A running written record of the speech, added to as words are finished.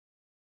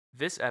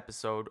This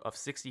episode of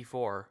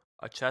 64,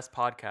 a chess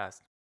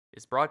podcast,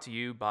 is brought to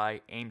you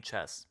by Aim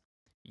Chess.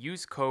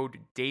 Use code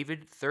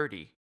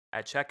DAVID30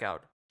 at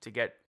checkout to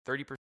get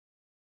 30%.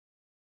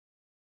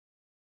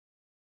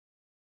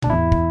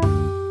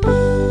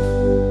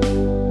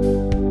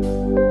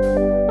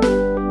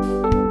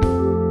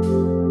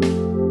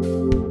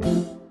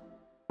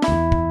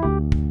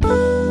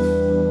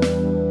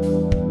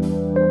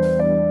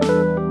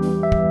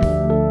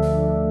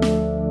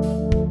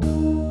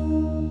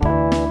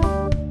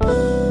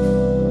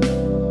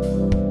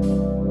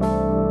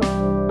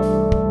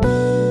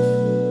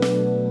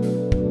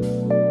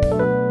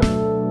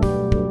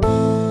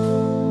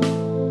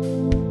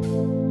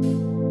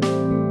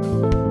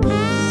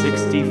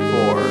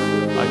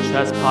 A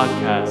chess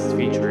podcast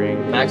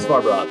featuring Max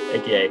Farbarov,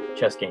 aka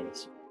Chess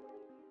Games.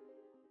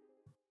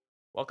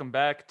 Welcome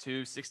back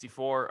to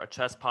 64, a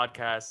chess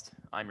podcast.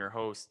 I'm your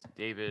host,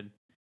 David,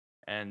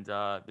 and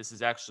this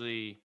is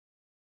actually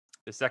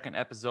the second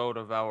episode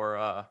of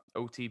our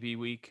OTB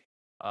week.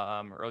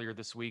 Earlier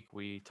this week,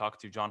 we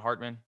talked to John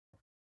Hartman,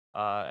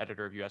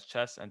 editor of US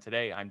Chess, and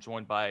today I'm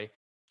joined by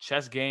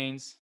Chess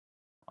Gains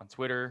on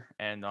Twitter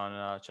and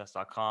on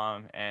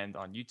chess.com and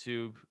on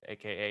YouTube,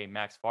 aka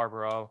Max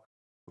Farbarov,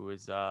 who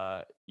is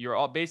you're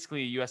all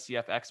basically a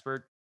USCF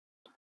expert.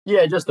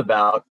 Yeah, just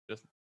about.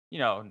 Just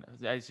so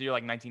you're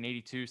like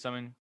 1982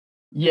 something.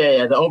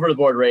 Yeah, the over the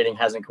board rating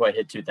hasn't quite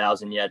hit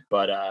 2000 yet,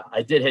 but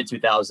I did hit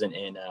 2000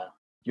 in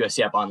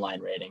USCF online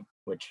rating,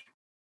 which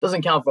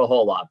doesn't count for a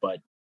whole lot, but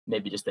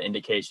maybe just the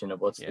indication of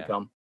what's to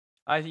come.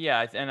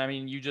 And I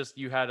mean,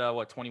 you had a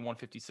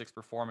 2156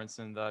 performance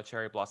in the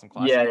Cherry Blossom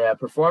Classic. Yeah,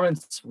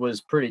 performance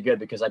was pretty good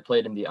because I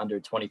played in the under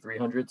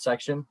 2300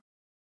 section,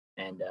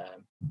 and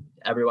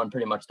everyone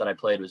pretty much that I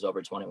played was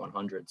over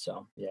 2100.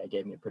 So yeah, it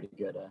gave me a pretty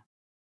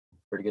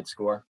good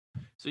score.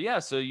 So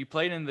you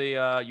played in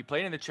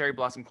the Cherry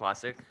Blossom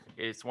Classic.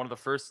 It's one of the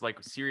first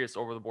serious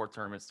over the board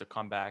tournaments to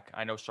come back.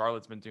 I know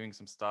Charlotte's been doing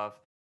some stuff.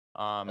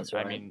 That's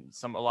right. I mean,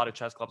 a lot of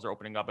chess clubs are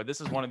opening up, but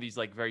this is one of these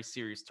very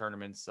serious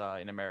tournaments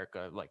in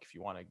America. Like if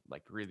you want to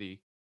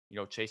really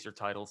chase your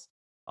titles.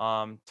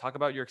 Talk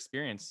about your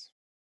experience.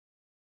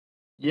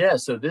 Yeah,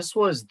 so this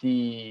was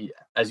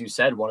as you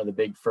said, one of the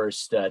big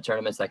first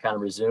tournaments that kind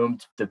of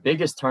resumed. The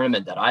biggest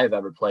tournament that I've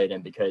ever played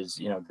in because,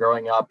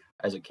 growing up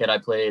as a kid, I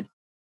played,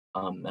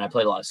 and I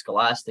played a lot of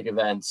scholastic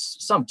events,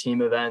 some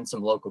team events,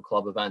 some local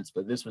club events,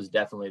 but this was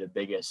definitely the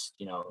biggest.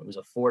 It was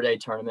a 4-day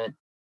tournament,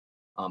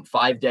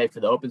 5-day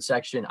for the open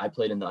section. I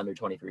played in the under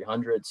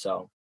 2300,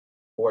 so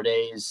 4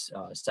 days,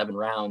 7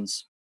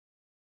 rounds,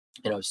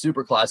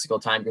 super classical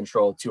time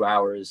control, 2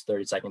 hours,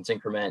 30 seconds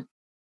increment.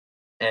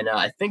 And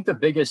I think my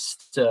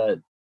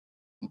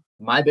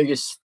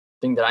biggest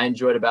thing that I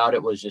enjoyed about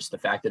it was just the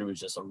fact that it was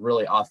just a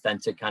really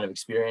authentic kind of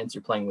experience.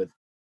 You're playing with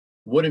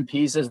wooden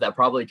pieces that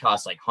probably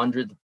cost like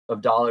hundreds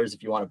of dollars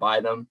if you want to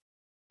buy them.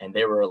 And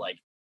they were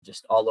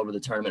just all over the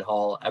tournament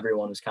hall.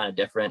 Everyone was kind of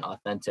different,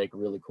 authentic,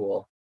 really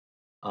cool.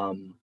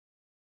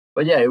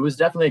 But yeah, it was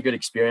definitely a good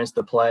experience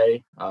to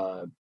play.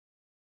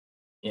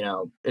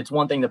 It's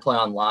one thing to play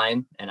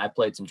online, and I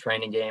played some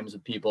training games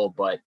with people,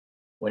 but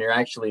when you're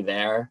actually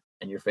there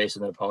and you're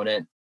facing an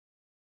opponent,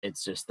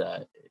 it's just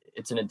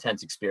it's an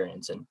intense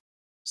experience and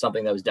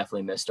something that was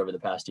definitely missed over the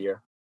past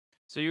year.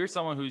 So you're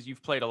someone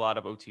you've played a lot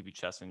of OTB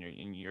chess in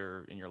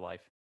your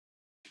life.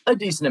 A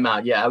decent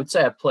amount, yeah. I would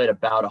say I've played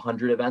about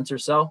 100 events or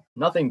so.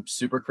 Nothing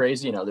super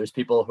crazy. There's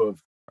people who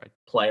have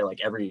play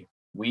every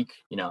week.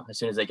 As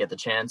soon as they get the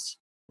chance.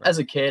 Right. As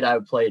a kid, I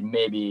would play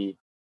maybe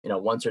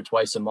once or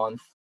twice a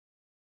month.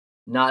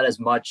 Not as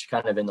much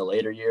kind of in the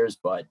later years,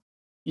 but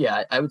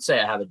yeah, I would say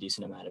I have a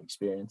decent amount of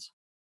experience.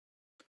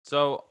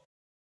 So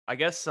I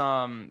guess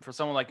for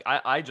someone like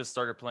I just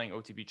started playing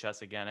OTB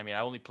chess again. I mean,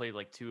 I only played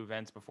 2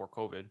 events before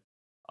COVID.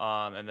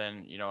 And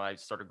then, I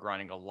started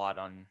grinding a lot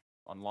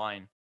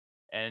online.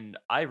 And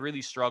I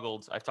really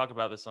struggled. I've talked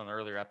about this on an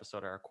earlier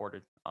episode I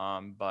recorded.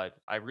 But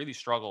I really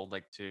struggled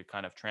to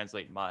kind of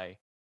translate my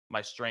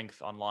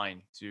strength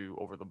online to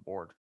over the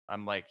board.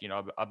 I'm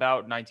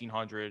about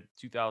 1900,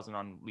 2000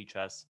 on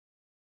Lichess.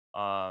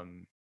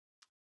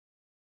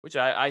 Which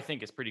I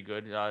think is pretty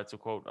good. To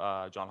quote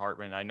John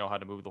Hartman, I know how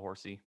to move the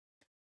horsey.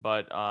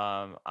 But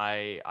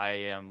I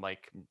am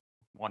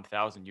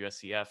 1000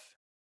 USCF.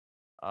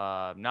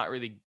 Not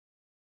really.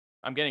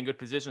 I'm getting good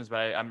positions,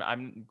 but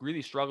I'm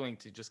really struggling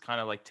to just kind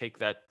of take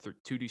that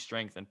 2D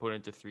strength and put it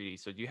into 3D.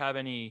 So do you have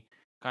any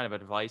kind of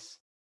advice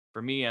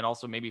for me and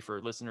also maybe for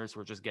listeners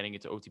who are just getting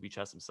into OTB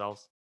chess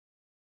themselves?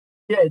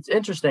 Yeah, it's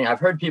interesting. I've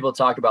heard people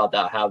talk about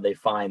that, how they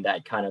find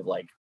that kind of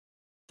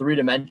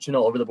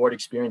 3-dimensional over the board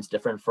experience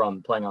different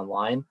from playing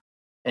online.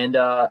 And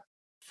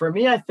for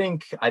me, I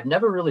think I've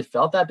never really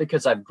felt that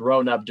because I've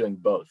grown up doing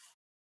both.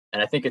 And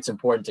I think it's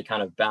important to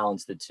kind of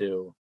balance the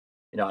two.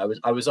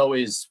 I was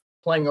always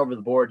playing over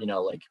the board,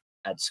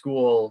 at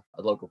school,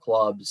 at local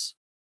clubs.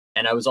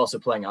 And I was also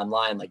playing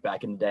online,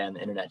 back in the day on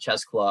the Internet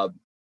Chess Club,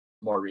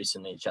 more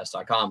recently,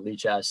 chess.com,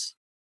 Lichess.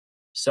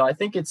 So I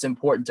think it's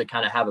important to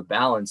kind of have a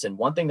balance. And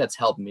one thing that's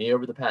helped me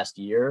over the past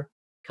year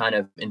kind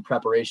of in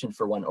preparation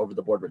for when Over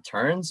the Board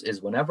returns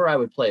is whenever I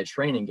would play a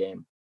training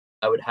game,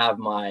 I would have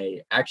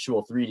my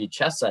actual 3D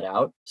chess set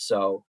out.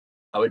 So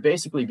I would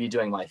basically be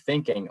doing my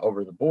thinking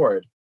over the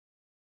board,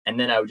 and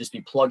then I would just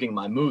be plugging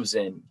my moves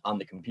in on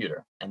the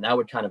computer. And that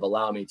would kind of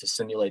allow me to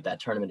simulate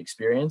that tournament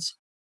experience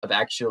of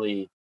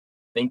actually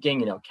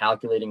thinking,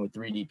 calculating with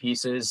 3D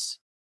pieces.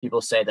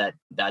 People say that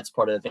that's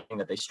part of the thing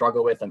that they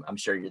struggle with. I'm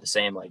sure you're the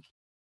same, like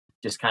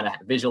just kind of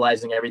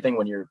visualizing everything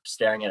when you're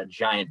staring at a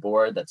giant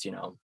board that's,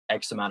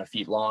 X amount of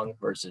feet long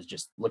versus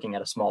just looking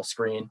at a small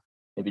screen,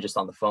 maybe just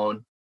on the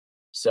phone.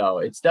 So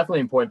it's definitely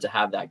important to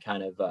have that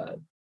kind of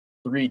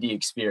 3D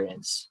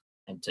experience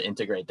and to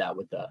integrate that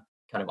with the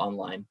kind of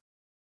online.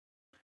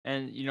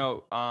 And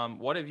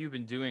what have you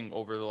been doing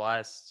over the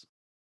last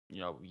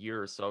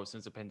year or so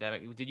since the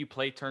pandemic? Did you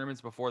play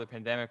tournaments before the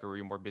pandemic, or were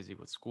you more busy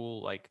with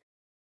school?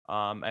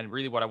 And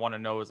really, what I want to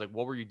know is like,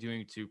 what were you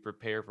doing to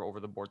prepare for over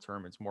the board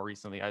tournaments more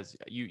recently? As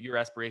your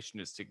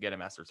aspiration is to get a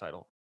master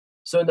title.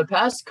 So in the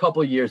past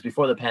couple years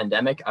before the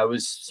pandemic, I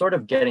was sort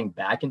of getting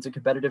back into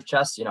competitive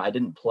chess. I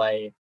didn't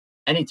play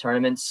any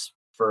tournaments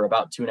for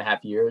about 2.5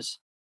 years,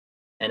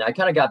 and I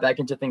kind of got back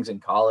into things in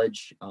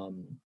college.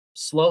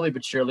 Slowly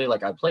but surely,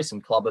 like I play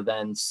some club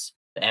events.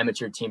 The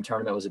amateur team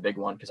tournament was a big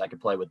one because I could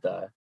play with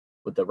the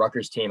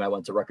Rutgers team. I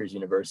went to Rutgers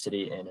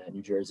University in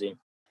New Jersey.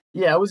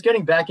 Yeah, I was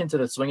getting back into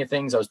the swing of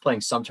things. I was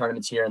playing some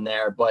tournaments here and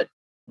there, but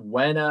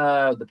when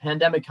the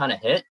pandemic kind of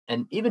hit,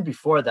 and even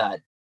before that,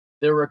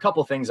 there were a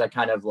couple things that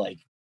kind of like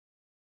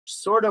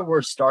sort of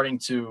were starting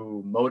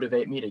to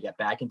motivate me to get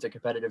back into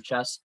competitive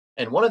chess.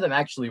 And one of them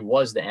actually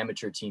was the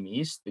Amateur Team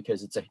East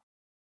because it's a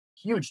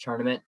huge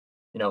tournament,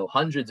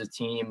 hundreds of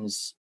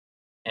teams.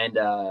 And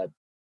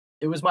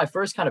it was my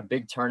first kind of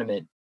big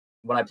tournament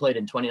when I played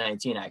in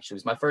 2019, actually.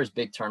 It was my first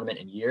big tournament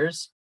in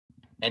years.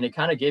 And it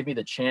kind of gave me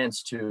the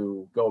chance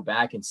to go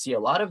back and see a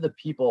lot of the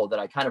people that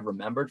I kind of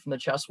remembered from the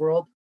chess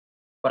world,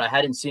 but I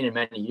hadn't seen in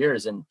many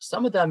years. And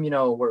some of them,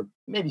 were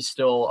maybe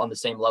still on the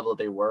same level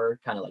they were,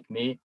 kind of like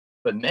me,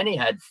 but many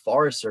had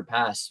far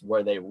surpassed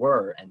where they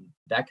were. And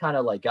that kind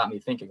of like got me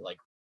thinking, like,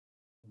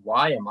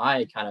 why am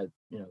I kind of,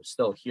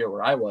 still here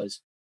where I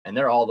was? And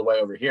they're all the way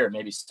over here.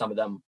 Maybe some of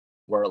them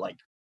were like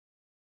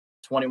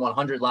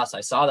 2100 last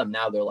I saw them.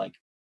 Now they're like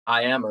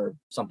IM or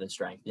something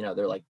strength.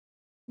 They're like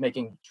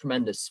making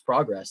tremendous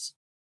progress.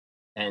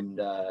 And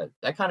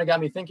that kind of got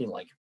me thinking,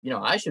 like,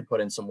 I should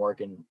put in some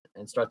work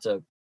and start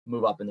to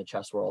move up in the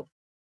chess world.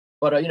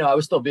 But I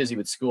was still busy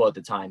with school at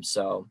the time,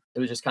 so it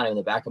was just kind of in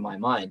the back of my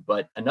mind.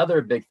 But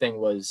another big thing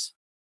was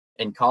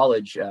in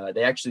college,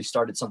 they actually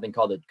started something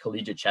called the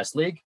Collegiate Chess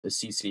League, the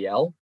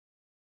CCL,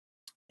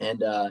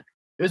 and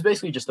it was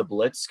basically just a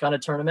blitz kind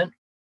of tournament.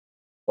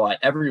 But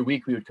every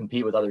week we would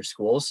compete with other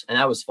schools, and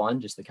that was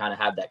fun just to kind of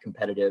have that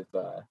competitive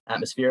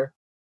atmosphere.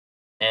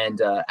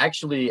 And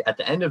actually, at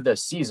the end of the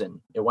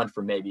season, it went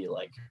from maybe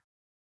like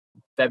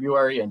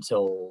February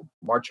until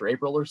March or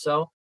April or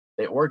so.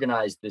 They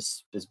organized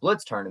this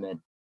blitz tournament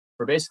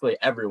for basically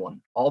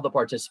everyone, all the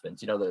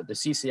participants. The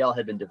CCL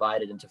had been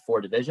divided into 4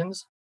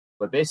 divisions,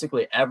 but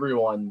basically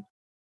everyone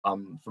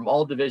from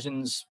all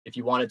divisions, if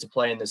you wanted to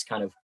play in this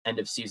kind of end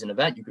of season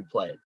event, you could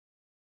play it.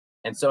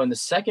 And so in the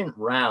second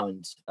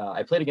round,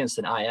 I played against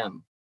an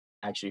IM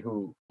actually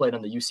who played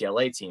on the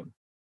UCLA team.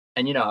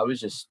 And, I was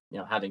just,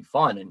 having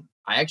fun. And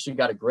I actually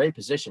got a great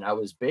position. I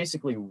was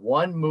basically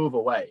one move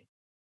away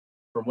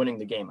from winning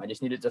the game. I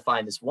just needed to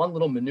find this one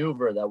little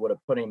maneuver that would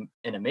have put him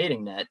in a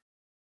mating net.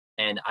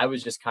 And I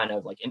was just kind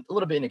of like a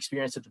little bit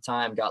inexperienced at the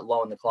time, got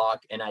low on the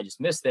clock, and I just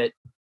missed it.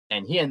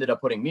 And he ended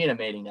up putting me in a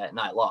mating net and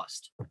I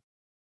lost.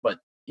 But,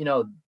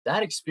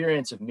 that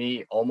experience of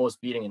me almost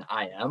beating an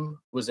IM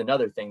was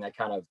another thing that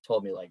kind of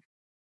told me, like,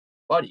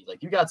 buddy,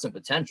 like, you got some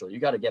potential. You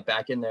got to get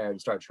back in there and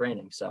start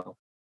training. So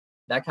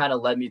that kind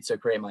of led me to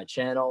create my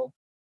channel.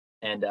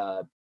 And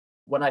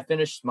when I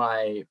finished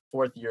my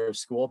 4th year of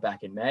school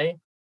back in May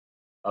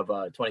of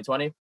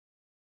 2020,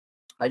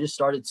 I just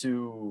started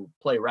to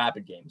play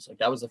rapid games. Like,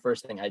 that was the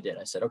first thing I did.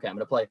 I said, okay, I'm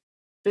going to play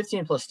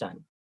 15 plus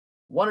 10,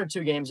 1 or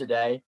 2 games a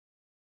day,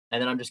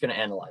 and then I'm just going to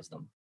analyze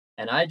them.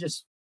 And I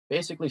just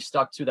basically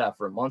stuck to that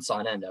for months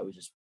on end. I was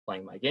just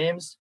playing my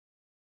games,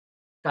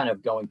 kind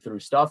of going through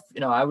stuff.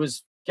 I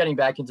was getting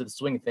back into the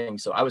swing thing.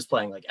 So I was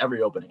playing like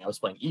every opening. I was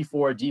playing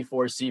E4,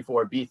 D4,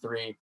 C4,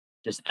 B3,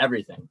 just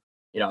everything.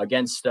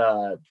 Against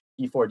E4,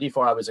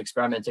 D4, I was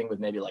experimenting with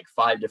maybe like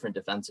 5 different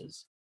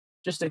defenses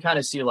just to kind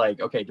of see, like,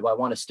 okay, do I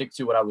want to stick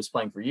to what I was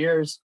playing for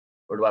years,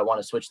 or do I want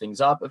to switch things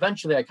up?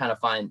 Eventually, I kind of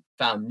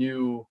found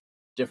new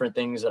different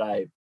things that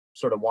I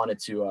sort of wanted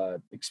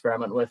to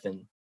experiment with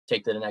and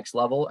take to the next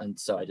level. And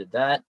so I did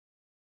that.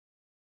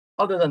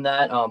 Other than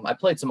that, I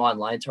played some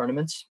online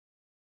tournaments.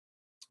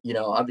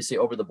 Obviously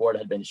Over the Board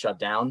had been shut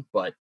down,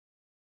 but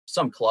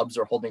some clubs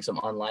are holding some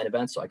online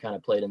events. So I kind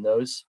of played in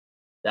those.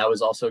 That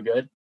was also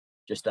good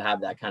just to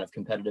have that kind of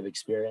competitive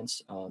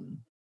experience.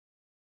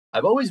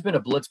 I've always been a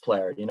blitz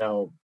player,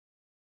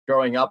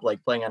 growing up,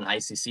 like playing on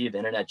ICC, the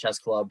Internet Chess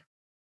Club.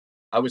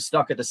 I was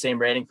stuck at the same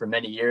rating for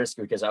many years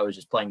because I was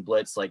just playing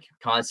blitz like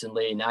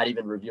constantly, not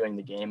even reviewing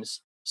the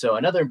games. So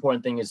another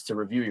important thing is to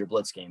review your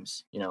blitz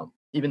games.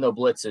 Even though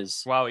blitz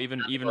is Wow, even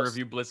not the even most,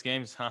 review blitz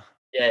games, huh?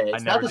 yeah, I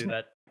it's not never the do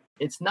that.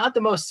 it's not the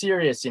most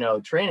serious,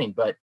 training,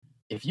 but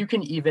if you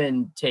can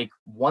even take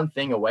one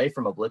thing away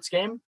from a blitz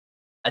game,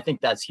 I think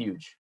that's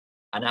huge.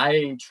 And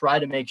I try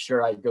to make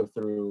sure I go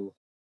through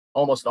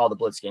almost all the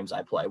blitz games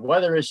I play,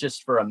 whether it's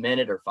just for a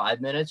minute or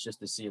 5 minutes, just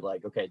to see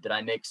like, okay, did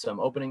I make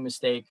some opening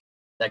mistake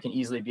that can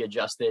easily be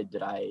adjusted?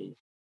 Did I,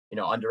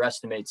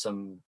 underestimate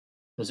some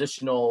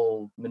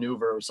positional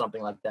maneuver or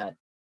something like that?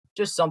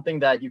 Just something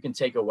that you can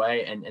take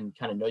away and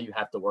kind of know you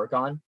have to work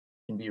on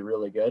can be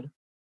really good.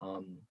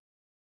 Um,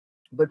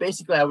 but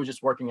basically, I was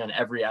just working on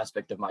every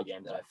aspect of my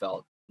game that I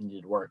felt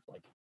needed work,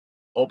 like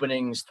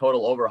openings,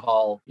 total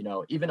overhaul,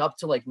 even up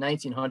to like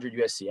 1900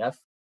 USCF.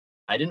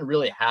 I didn't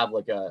really have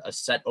like a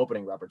set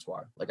opening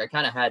repertoire. Like I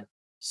kind of had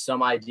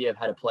some idea of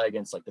how to play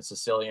against like the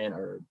Sicilian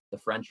or the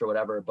French or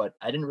whatever, but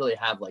I didn't really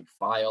have like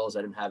files.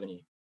 I didn't have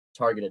any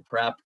targeted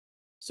prep.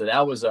 So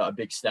that was a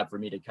big step for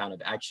me to kind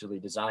of actually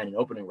design an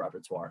opening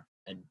repertoire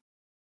and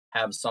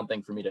have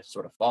something for me to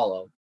sort of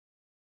follow.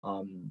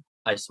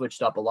 I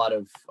switched up a lot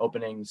of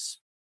openings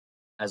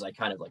as I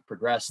kind of like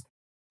progressed.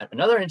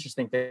 Another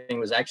interesting thing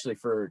was actually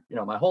for,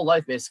 my whole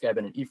life, basically, I've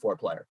been an E4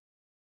 player.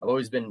 I've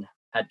always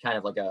had kind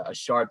of like a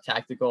sharp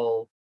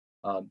tactical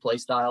play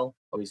style,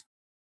 always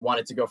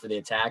wanted to go for the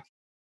attack.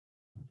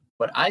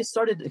 But I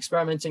started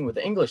experimenting with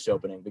the English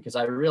opening because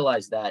I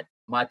realized that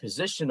my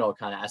positional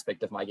kind of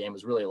aspect of my game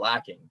was really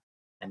lacking.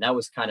 And that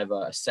was kind of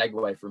a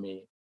segue for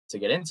me to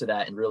get into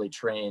that and really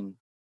train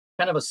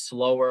kind of a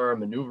slower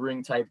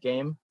maneuvering type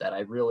game that I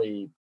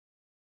really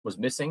was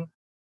missing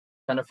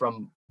kind of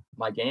from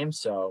my game.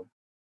 So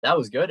that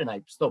was good. And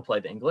I still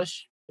play the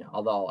English,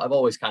 although I've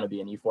always kind of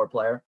been an E4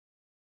 player.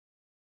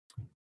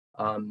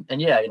 And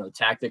yeah,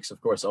 tactics,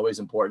 of course, always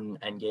important.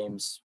 End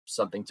games,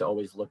 something to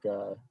always look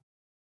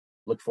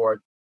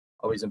for,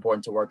 always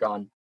important to work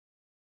on.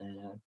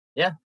 And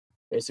yeah,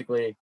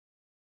 basically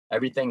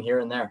everything here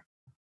and there.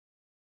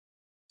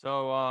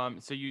 So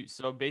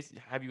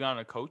basically, have you gotten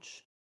a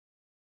coach?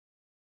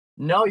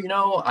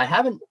 No, I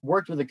haven't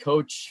worked with a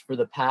coach for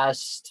the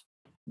past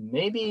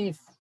maybe,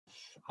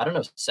 I don't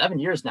know, 7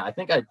 years now. I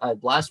think I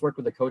last worked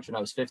with a coach when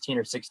I was 15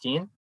 or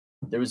 16.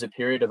 There was a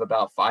period of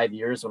about 5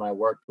 years when I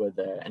worked with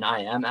an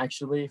IM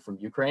actually from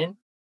Ukraine.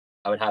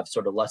 I would have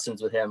sort of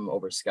lessons with him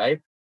over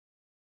Skype.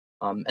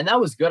 And that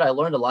was good. I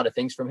learned a lot of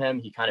things from him.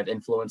 He kind of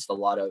influenced a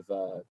lot of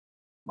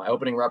my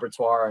opening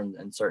repertoire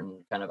and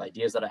certain kind of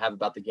ideas that I have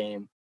about the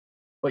game.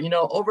 But,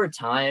 over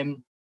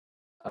time,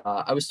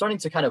 I was starting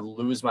to kind of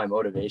lose my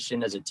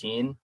motivation as a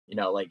teen.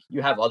 Like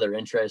you have other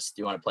interests.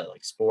 You want to play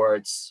like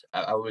sports.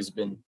 I always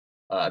been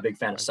a big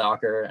fan of Right.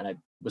 soccer and I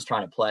was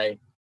trying to play.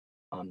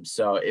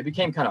 So it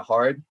became kind of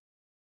hard.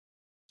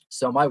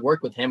 So my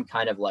work with him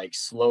kind of like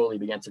slowly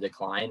began to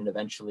decline. And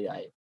eventually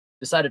I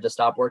decided to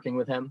stop working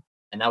with him.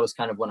 And that was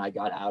kind of when I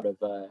got out of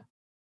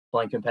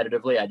playing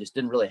competitively. I just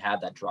didn't really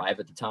have that drive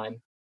at the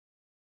time.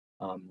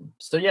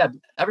 So yeah,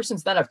 ever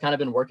since then, I've kind of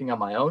been working on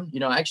my own.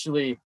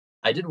 Actually,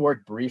 I did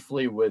work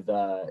briefly with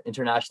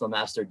international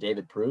master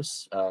David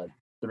Pruce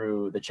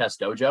through the Chess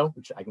Dojo,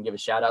 which I can give a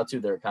shout out to.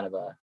 They're kind of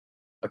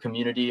a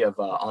community of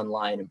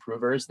online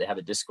improvers. They have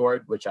a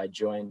Discord, which I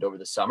joined over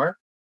the summer.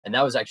 And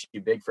that was actually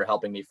big for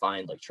helping me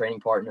find like training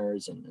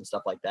partners and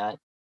stuff like that.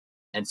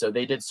 And so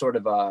they did sort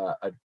of a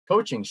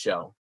coaching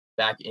show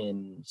back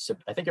in,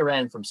 I think it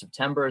ran from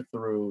September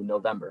through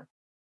November,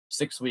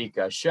 6 week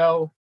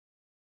show.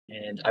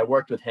 And I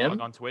worked with Like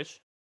him on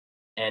Twitch?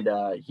 and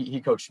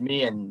he coached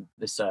me and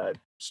this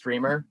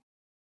streamer,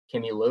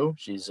 Kimmy Lou.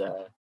 She's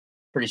a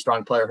pretty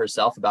strong player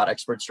herself, about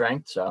expert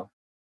strength. So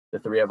the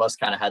three of us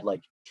kind of had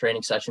like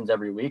training sessions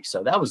every week.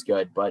 So that was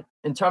good. But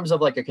in terms of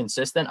like a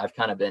consistent, I've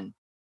kind of been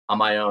on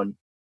my own,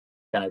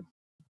 kind of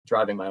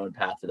driving my own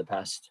path for the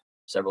past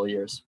several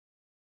years.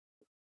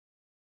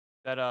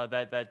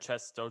 That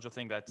chess dojo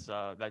thing,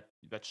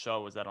 that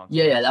show, was that on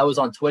Yeah, Twitch? that was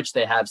on Twitch.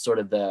 They have sort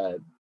of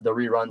the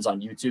reruns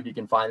on YouTube. You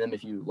can find them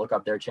if you look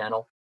up their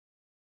channel.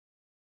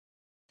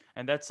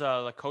 And that's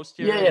like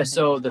Kostya. Yeah.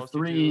 So the Kostya too.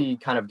 three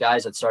kind of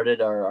guys that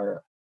started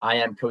are I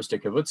am Kostya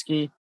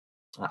Kavutsky,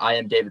 I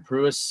am David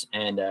Pruis,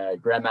 and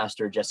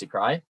Grandmaster Jesse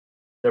Cry.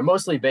 They're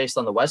mostly based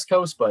on the West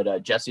Coast,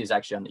 but Jesse is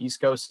actually on the East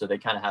Coast. So they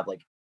kind of have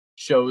like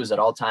shows at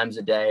all times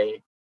a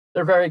day.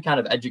 They're very kind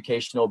of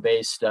educational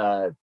based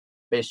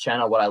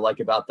channel. What I like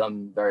about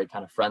them, very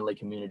kind of friendly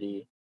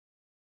community.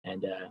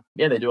 And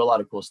yeah, they do a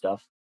lot of cool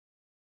stuff.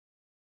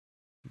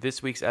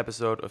 This week's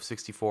episode of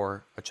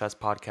 64, a chess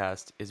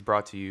podcast, is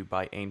brought to you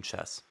by Aim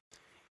Chess.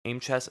 Aim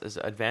Chess is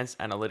an advanced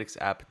analytics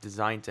app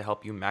designed to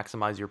help you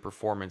maximize your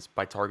performance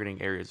by targeting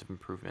areas of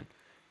improvement.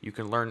 You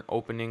can learn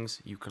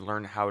openings, you can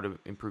learn how to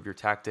improve your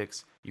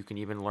tactics, you can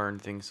even learn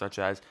things such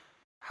as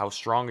how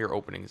strong your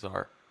openings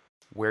are,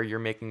 where you're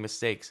making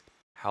mistakes,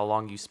 how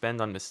long you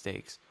spend on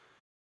mistakes.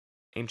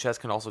 Aim Chess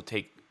can also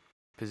take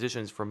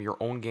positions from your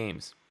own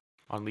games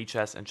on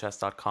Lichess and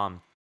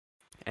chess.com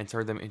and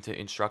turn them into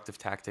instructive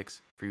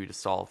tactics for you to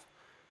solve.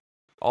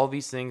 All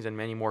these things and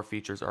many more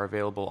features are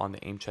available on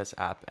the Aim Chess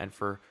app, and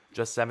for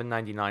just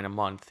 $7.99 a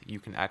month, you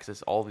can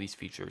access all these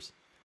features.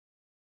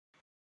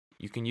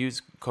 You can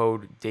use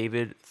code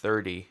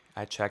DAVID30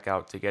 at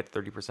checkout to get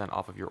 30%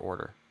 off of your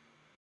order.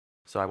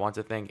 So I want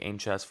to thank Aim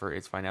Chess for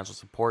its financial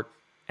support,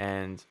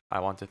 and I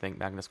want to thank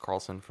Magnus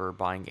Carlsen for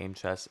buying Aim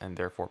Chess and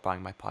therefore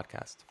buying my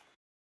podcast.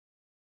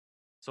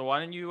 So why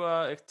don't you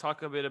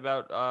talk a bit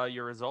about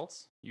your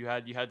results? You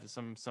had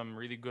some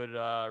really good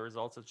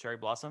results at Cherry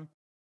Blossom.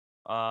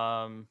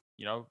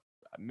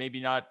 Maybe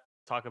not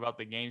talk about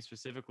the game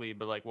specifically,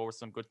 but like what were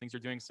some good things you're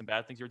doing, some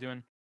bad things you're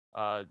doing?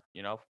 How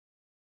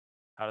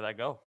did that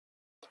go?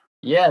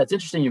 Yeah, it's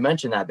interesting you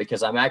mentioned that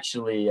because I'm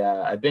actually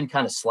I've been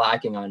kind of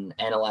slacking on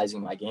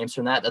analyzing my games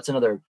from that. That's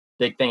another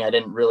big thing I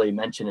didn't really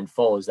mention in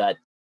full is that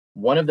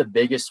one of the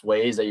biggest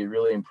ways that you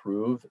really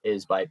improve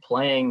is by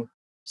playing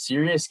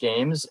serious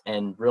games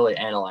and really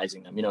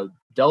analyzing them.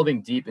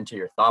 Delving deep into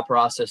your thought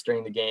process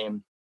during the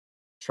game,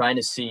 trying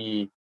to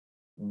see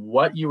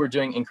what you were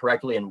doing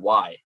incorrectly and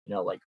why.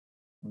 Like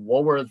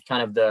what were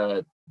kind of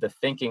the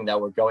thinking that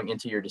were going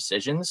into your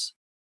decisions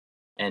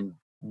and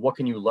what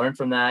can you learn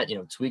from that?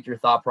 Tweak your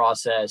thought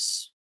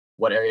process.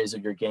 What areas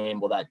of your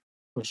game will that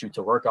push you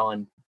to work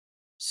on?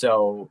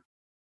 So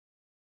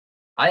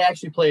I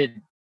actually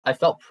I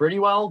felt pretty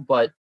well,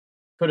 but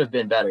could have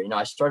been better.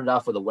 I started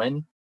off with a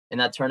win in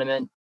that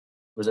tournament.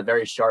 It was a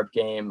very sharp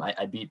game.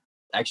 I beat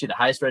actually the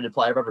highest rated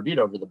player I've ever beat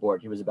over the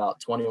board. He was about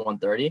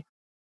 2130.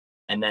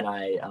 And then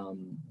I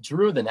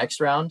drew the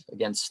next round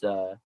against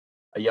a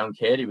young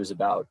kid. He was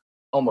about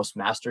almost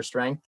master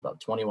strength, about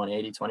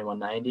 2180,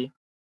 2190.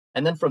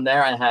 And then from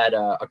there, I had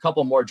a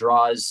couple more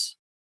draws,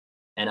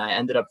 and I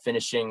ended up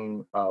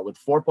finishing with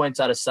 4 points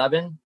out of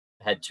 7.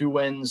 I had 2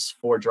 wins,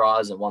 4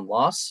 draws, and 1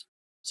 loss.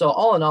 So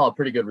all in all, a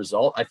pretty good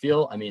result, I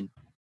feel. I mean,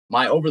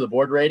 my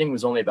over-the-board rating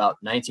was only about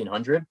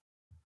 1,900,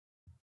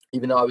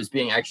 even though I was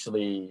being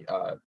actually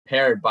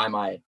paired by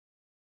my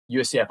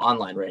USCF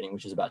online rating,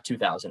 which is about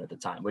 2,000 at the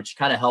time, which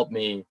kind of helped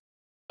me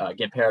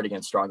get paired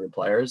against stronger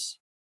players,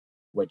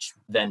 which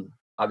then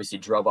obviously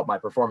drove up my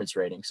performance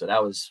rating. So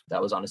that was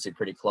honestly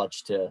pretty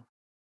clutch to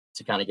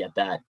kind of get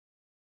that.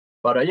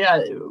 But yeah,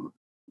 it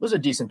was a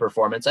decent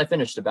performance. I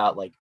finished about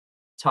like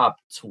top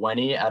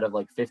 20 out of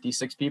like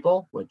 56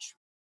 people, which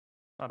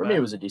Not for bad. me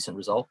was a decent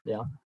result.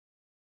 Yeah.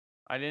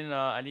 I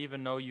didn't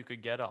even know you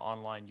could get an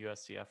online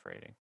USCF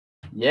rating.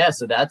 Yeah,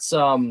 so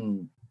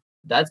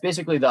that's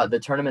basically the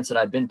tournaments that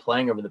I've been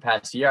playing over the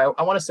past year.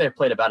 I want to say I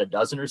played about a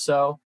dozen or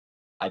so.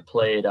 I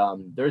played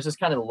there's this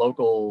kind of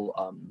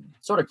local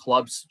sort of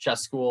clubs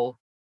chess school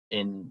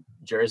in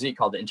Jersey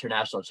called the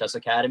International Chess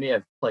Academy.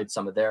 I've played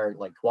some of their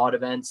like quad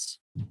events.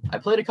 I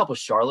played a couple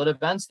Charlotte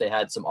events. They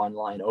had some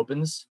online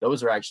opens.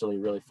 Those are actually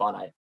really fun.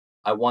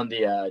 I won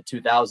the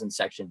 2000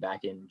 section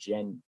back in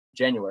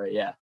January,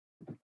 yeah.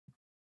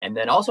 And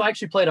then also I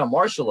actually played a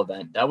Marshall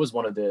event. That was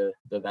one of the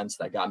events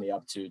that got me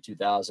up to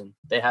 2000.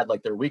 They had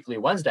like their weekly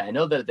Wednesday. I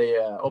know that they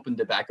opened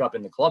it back up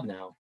in the club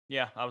now.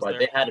 Yeah, I was but there.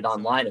 They had it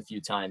online a few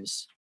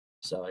times.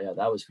 So yeah,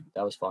 that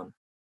was fun.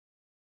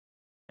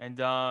 And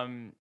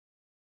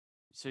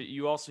so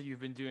you've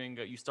been doing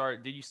did you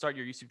start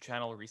your YouTube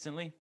channel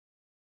recently?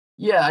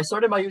 Yeah, I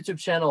started my YouTube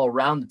channel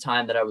around the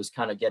time that I was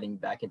kind of getting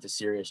back into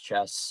serious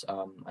chess.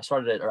 I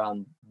started it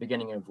around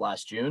beginning of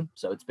last June,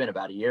 so it's been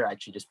about a year. I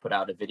actually just put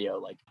out a video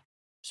like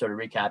sort of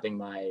recapping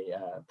my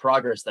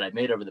progress that I've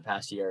made over the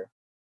past year.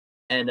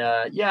 And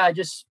yeah, I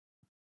just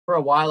for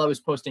a while I was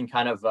posting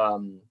kind of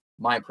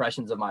my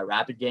impressions of my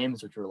rapid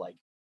games, which were like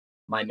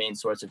my main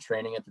source of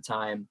training at the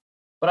time.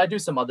 But I do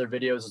some other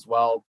videos as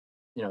well,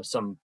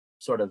 some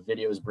sort of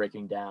videos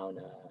breaking down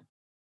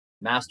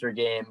master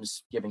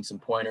games, giving some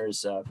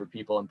pointers for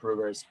people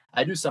improvers.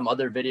 I do some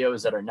other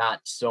videos that are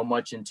not so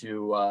much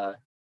into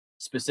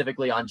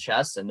specifically on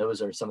chess, and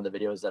those are some of the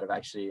videos that have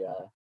actually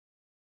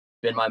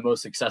been my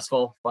most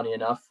successful, funny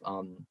enough.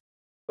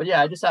 But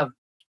yeah, I just have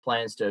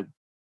plans to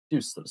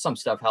do some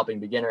stuff helping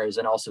beginners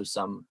and also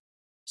some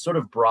sort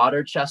of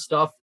broader chess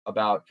stuff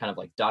about kind of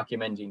like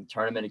documenting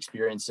tournament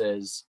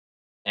experiences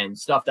and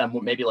stuff that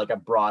maybe like a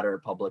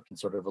broader public can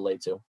sort of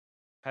relate to.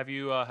 Have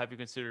you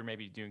considered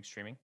maybe doing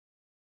streaming?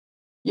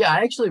 Yeah,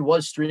 I actually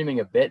was streaming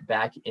a bit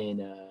back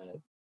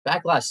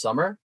last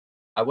summer.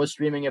 I was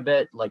streaming a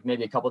bit, like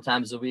maybe a couple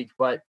times a week,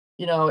 but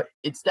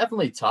it's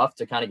definitely tough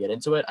to kind of get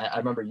into it. I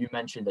remember you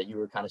mentioned that you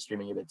were kind of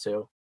streaming a bit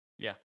too.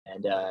 Yeah.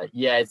 And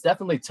yeah, it's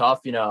definitely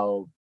tough.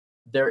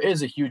 There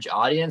is a huge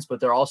audience,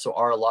 but there also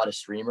are a lot of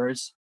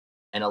streamers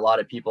and a lot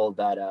of people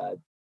that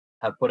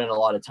have put in a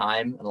lot of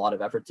time and a lot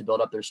of effort to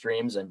build up their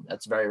streams, and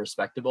that's very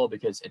respectable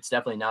because it's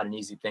definitely not an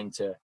easy thing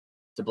to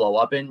blow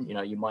up in.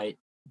 You might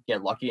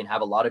get lucky and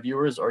have a lot of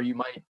viewers, or you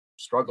might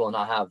struggle and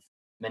not have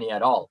many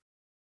at all.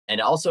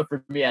 And also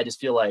for me, I just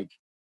feel like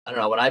I don't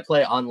know, when I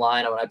play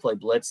online or when I play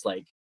Blitz,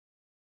 like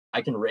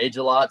I can rage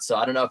a lot. So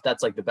I don't know if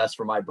that's like the best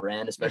for my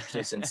brand,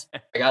 especially since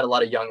I got a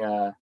lot of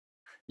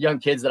young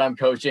kids that I'm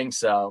coaching.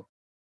 So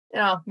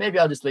maybe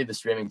I'll just leave the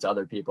streaming to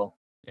other people.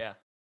 Yeah.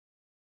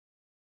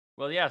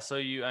 Well, yeah. So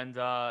you and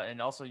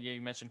also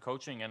you mentioned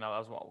coaching, and I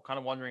was kind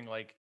of wondering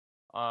like,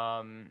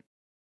 Um,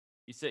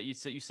 you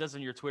says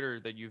on your Twitter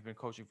that you've been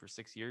coaching for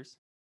 6 years.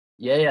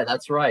 Yeah,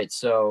 that's right.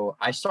 So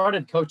I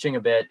started coaching a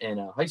bit in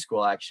high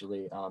school,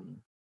 actually.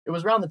 It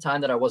was around the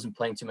time that I wasn't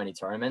playing too many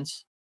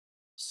tournaments.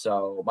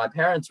 So my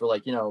parents were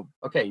like,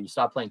 okay, you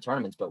stop playing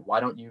tournaments, but why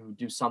don't you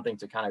do something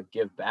to kind of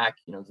give back,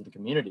 to the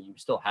community? You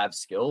still have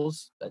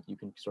skills that you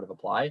can sort of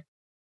apply.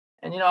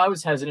 And, I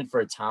was hesitant for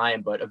a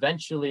time, but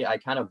eventually I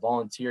kind of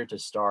volunteered to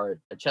start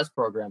a chess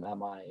program at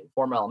my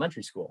former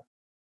elementary school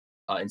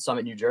in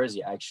Summit, New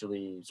Jersey. I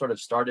actually sort of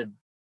started,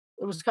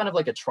 it was kind of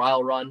like a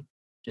trial run,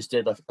 just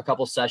did like a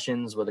couple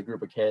sessions with a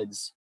group of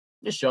kids,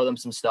 just show them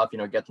some stuff,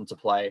 get them to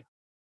play.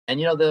 And,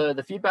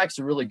 the feedbacks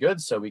are really good.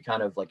 So we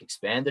kind of like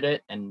expanded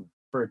it. And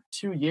for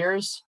 2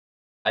 years,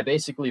 I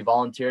basically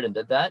volunteered and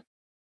did that.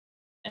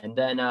 And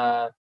then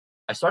I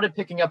started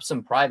picking up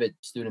some private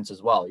students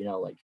as well,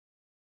 like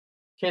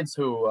kids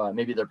who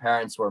maybe their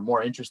parents were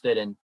more interested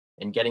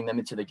in getting them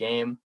into the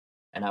game,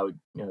 and I would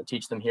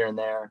teach them here and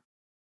there.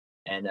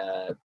 And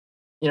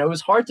it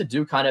was hard to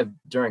do kind of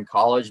during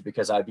college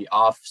because I'd be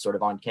off sort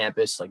of on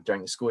campus like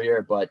during the school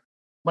year. But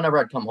whenever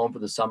I'd come home for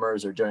the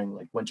summers or during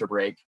like winter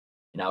break,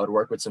 I would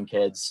work with some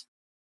kids.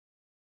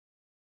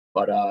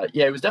 But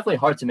yeah, it was definitely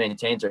hard to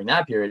maintain during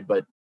that period.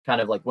 But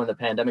kind of like when the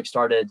pandemic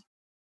started,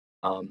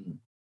 um,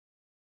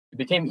 it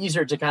became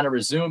easier to kind of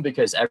resume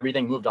because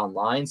everything moved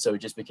online. So it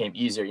just became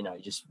easier. You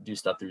just do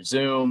stuff through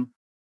Zoom,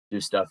 do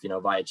stuff,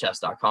 via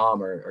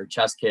chess.com or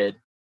Chess Kid.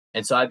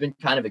 And so I've been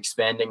kind of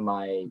expanding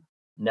my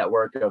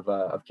network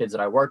of kids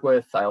that I work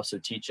with. I also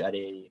teach at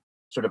a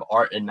sort of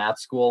art and math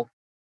school,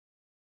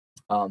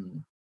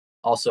 um,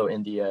 also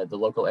in the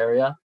local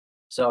area.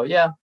 So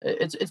yeah,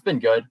 it's been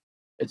good.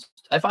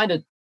 I find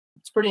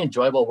it's pretty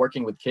enjoyable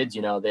working with kids.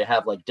 They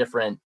have like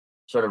different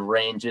sort of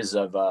ranges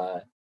of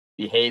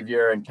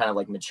behavior and kind of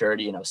like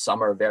maturity.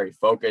 Some are very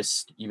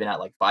focused, even at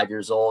like 5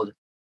 years old.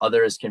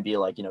 Others can be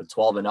like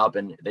 12 and up,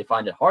 and they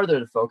find it harder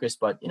to focus.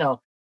 But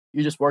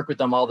you just work with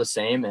them all the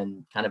same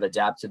and kind of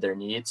adapt to their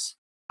needs.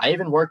 I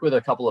even work with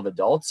a couple of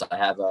adults. I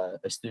have a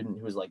student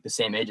who's like the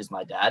same age as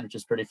my dad, which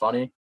is pretty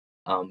funny.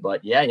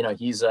 But yeah,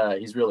 he's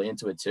really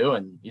into it too,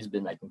 and he's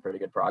been making pretty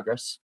good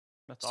progress.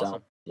 That's So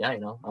awesome. yeah,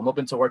 I'm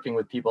open to working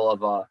with people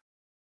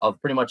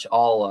of pretty much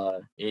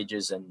all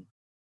ages and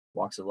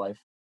walks of life.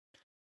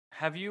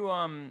 Have you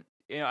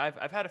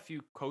I've had a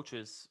few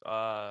coaches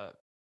on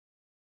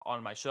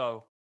my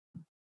show.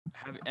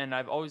 And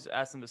I've always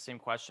asked them the same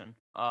question.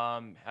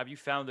 Have you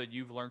found that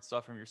you've learned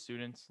stuff from your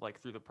students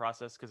like through the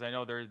process? Because I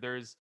know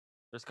there's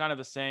kind of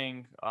a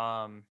saying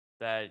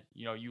that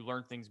you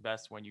learn things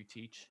best when you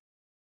teach.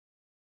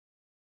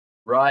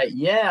 Right.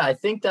 Yeah, I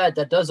think that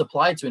that does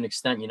apply to an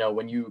extent,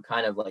 when you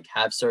kind of like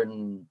have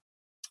certain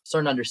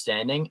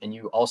understanding and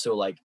you also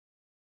like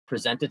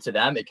present it to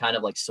them, it kind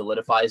of like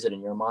solidifies it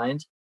in your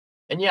mind.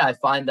 And yeah, I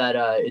find that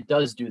it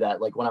does do that.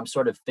 Like when I'm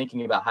sort of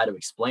thinking about how to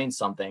explain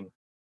something,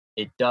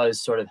 it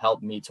does sort of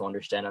help me to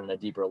understand on a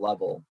deeper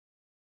level.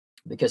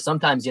 Because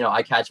sometimes,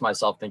 I catch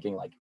myself thinking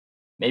like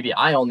maybe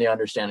I only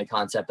understand a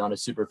concept on a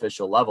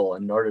superficial level.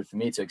 And in order for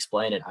me to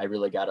explain it, I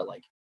really gotta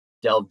like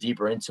delve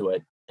deeper into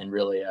it and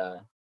really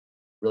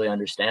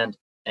understand.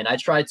 And I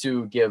try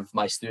to give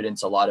my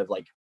students a lot of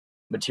like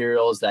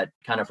materials that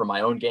kind of for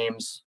my own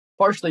games,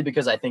 partially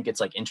because I think it's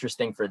like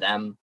interesting for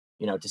them,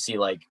 to see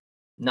like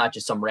not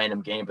just some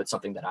random game, but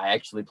something that I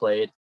actually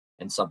played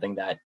and something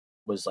that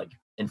was like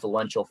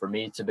influential for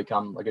me to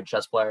become a good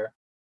chess player.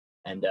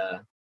 And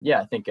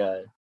yeah, I think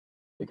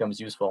becomes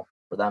useful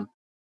for them.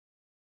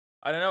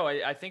 I don't know.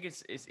 I think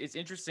it's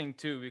interesting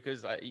too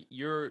because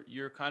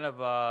you're kind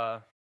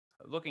of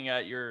looking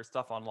at your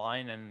stuff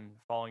online and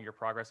following your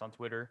progress on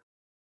Twitter.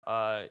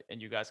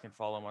 And you guys can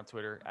follow him on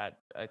Twitter at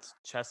it's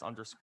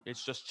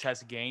just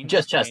chess gains,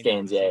 Just chess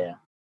gains with gains, a yeah, Z. yeah,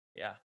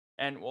 Yeah.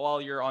 And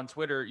while you're on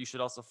Twitter, you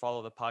should also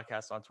follow the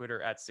podcast on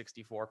Twitter at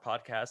 64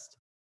 podcast.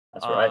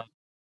 that's Uh, right.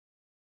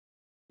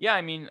 yeah,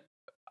 I mean,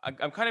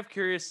 I'm kind of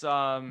curious.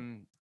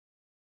 I've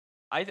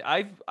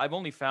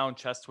only found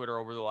chess Twitter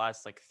over the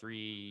last like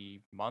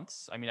 3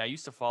 months. I mean, I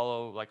used to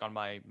follow like on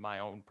my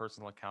own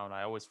personal account.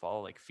 I always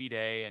follow like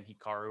Fide and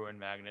Hikaru and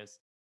Magnus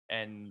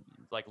and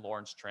like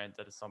Lawrence Trent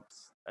at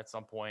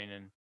some point,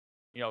 and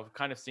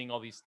kind of seeing all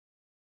these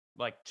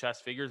like chess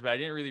figures. But I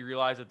didn't really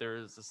realize that there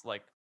is this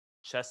like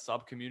chess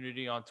sub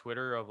community on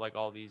Twitter of like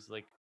all these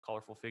like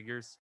colorful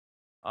figures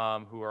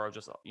who are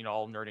just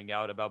all nerding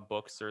out about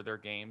books or their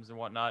games and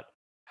whatnot.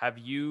 Have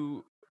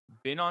you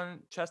been on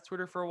chess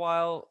Twitter for a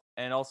while?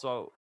 And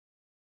also,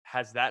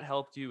 has that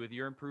helped you with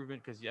your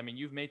improvement? Because I mean,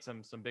 you've made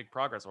some big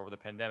progress over the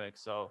pandemic.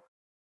 So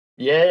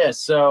Yeah, yeah.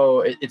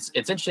 So it's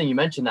interesting you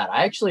mentioned that.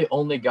 I actually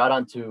only got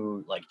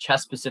onto like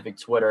chess specific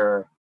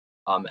Twitter,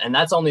 and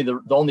that's only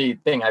the only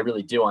thing I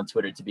really do on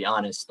Twitter, to be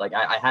honest. Like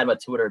I had my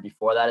Twitter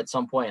before that at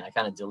some point, and I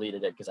kind of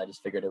deleted it because I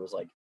just figured it was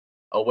like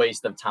a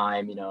waste of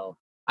time.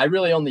 I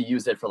really only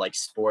used it for like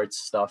sports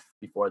stuff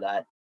before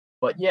that.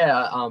 But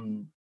yeah,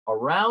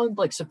 around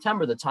like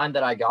September, the time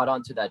that I got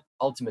onto that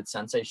Ultimate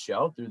Sensei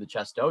show through the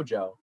Chess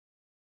Dojo,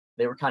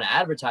 they were kind of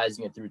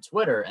advertising it through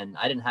Twitter, and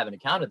I didn't have an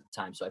account at the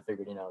time. So I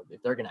figured,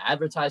 if they're going to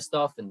advertise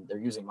stuff and they're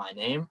using my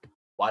name,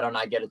 why don't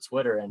I get a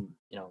Twitter and,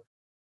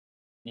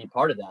 be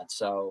part of that?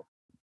 So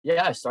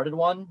yeah, I started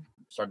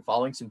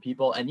following some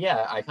people. And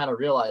yeah, I kind of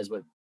realized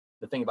what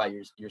the thing about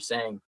you're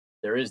saying,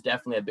 there is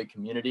definitely a big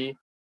community,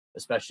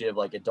 especially of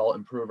like adult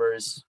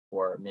improvers,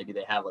 or maybe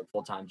they have like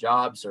full-time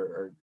jobs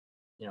or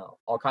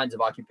all kinds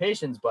of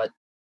occupations, but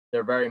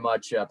they're very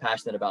much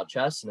passionate about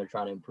chess and they're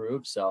trying to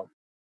improve. So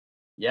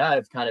yeah,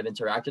 I've kind of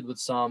interacted with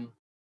some.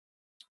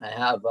 I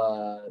have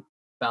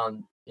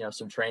found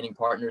some training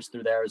partners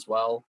through there as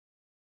well.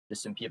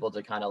 Just some people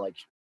to kind of like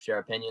share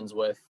opinions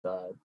with.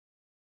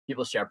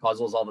 People share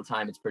puzzles all the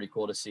time. It's pretty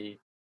cool to see.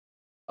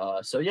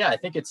 So yeah, I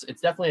think it's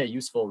definitely a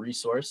useful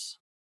resource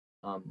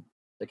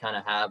to kind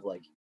of have.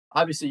 Like,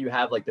 obviously you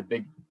have like the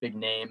big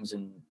names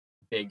and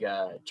big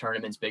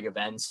tournaments, big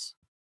events,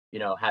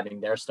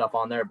 having their stuff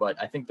on there.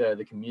 But I think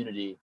the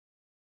community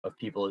of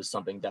people is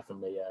something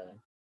definitely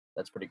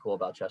that's pretty cool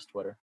about chess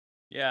Twitter.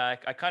 Yeah,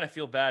 I kind of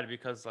feel bad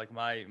because like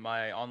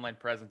my online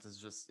presence is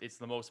just it's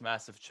the most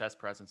massive chess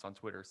presence on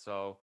Twitter.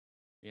 So,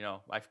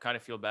 I kind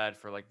of feel bad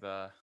for like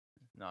the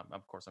no,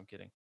 of course I'm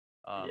kidding.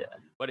 Yeah.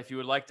 But if you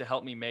would like to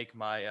help me make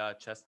my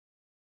chess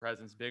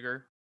presence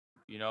bigger,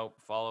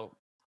 follow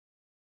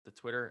the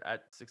Twitter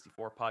at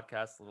 64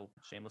 podcast, little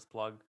shameless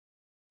plug.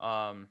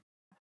 Um,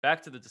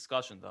 Back to the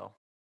discussion though.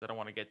 I don't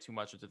want to get too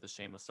much into the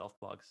shameless self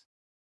plugs.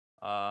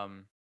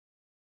 Um,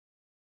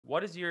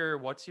 what's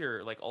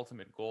your like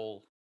ultimate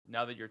goal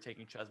now that you're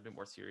taking chess a bit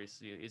more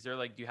seriously? Is there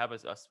like do you have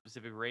a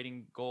specific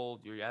rating goal?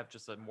 Do you have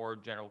just a more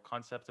general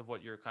concept of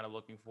what you're kind of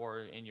looking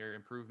for in your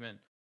improvement?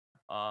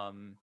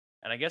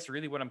 And I guess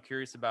really what I'm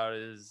curious about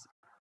is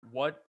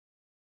what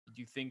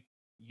do you think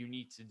you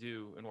need to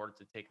do in order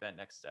to take that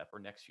next step or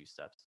next few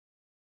steps?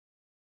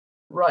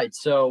 Right.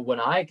 So when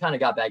I kind of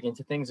got back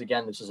into things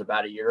again, this was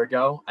about a year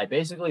ago, I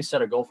basically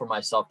set a goal for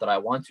myself that I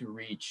want to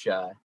reach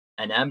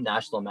an M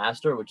National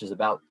Master, which is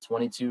about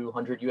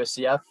 2200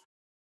 USCF,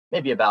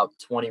 maybe about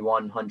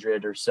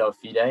 2100 or so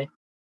FIDE.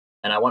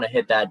 And I want to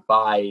hit that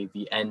by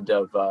the end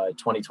of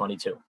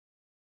 2022.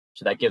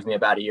 So that gives me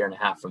about a year and a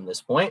half from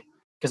this point.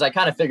 Because I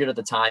kind of figured at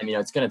the time,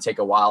 it's going to take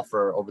a while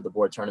for over the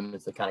board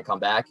tournaments to kind of come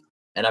back.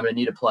 And I'm going to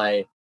need to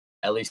play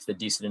at least a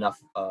decent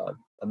enough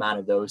amount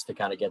of those to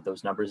kind of get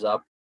those numbers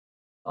up.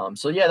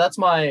 So yeah, that's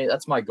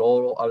my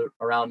goal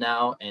around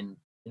now, and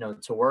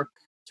to work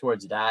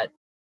towards that,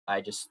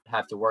 I just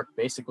have to work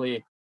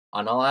basically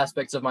on all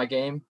aspects of my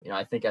game.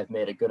 I think I've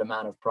made a good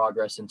amount of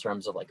progress in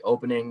terms of like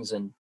openings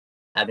and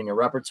having a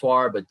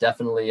repertoire, but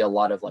definitely a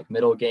lot of like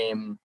middle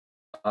game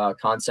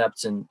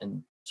concepts and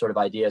sort of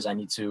ideas I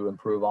need to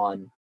improve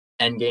on.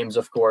 End games,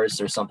 of course,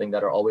 are something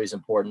that are always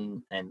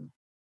important, and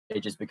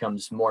it just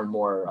becomes more and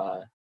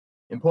more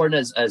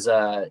important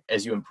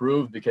as you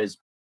improve, because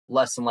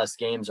less and less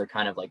games are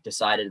kind of like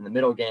decided in the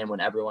middle game when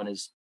everyone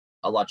is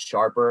a lot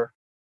sharper,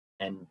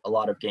 and a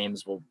lot of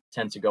games will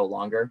tend to go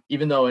longer.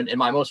 Even though in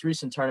my most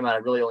recent tournament, I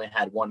really only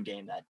had one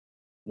game that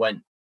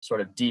went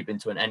sort of deep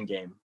into an end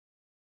game.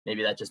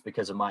 Maybe that's just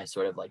because of my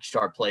sort of like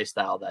sharp play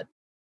style that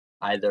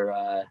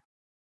either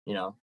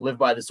live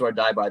by the sword,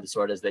 die by the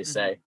sword, as they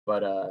say.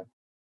 But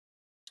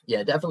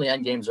yeah, definitely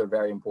end games are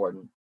very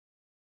important.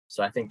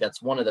 So I think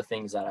that's one of the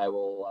things that I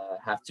will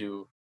have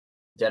to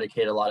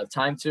dedicate a lot of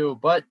time to.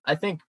 But I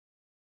think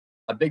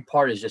a big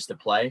part is just to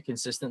play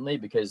consistently,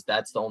 because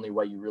that's the only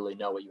way you really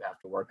know what you have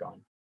to work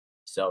on.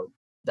 So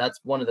that's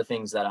one of the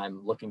things that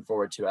I'm looking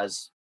forward to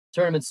as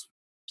tournaments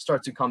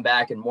start to come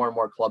back and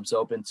more clubs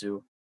open,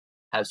 to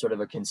have sort of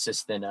a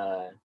consistent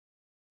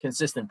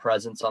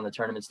presence on the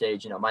tournament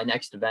stage. My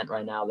next event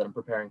right now that I'm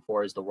preparing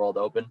for is the World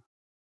Open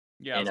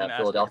Yeah, I in was gonna ask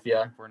what you're Philadelphia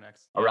preparing for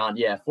next. around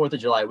 4th of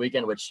July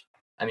weekend. Which,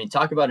 I mean,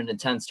 talk about an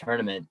intense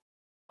tournament.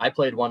 I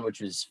played one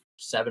which was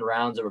 7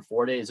 rounds over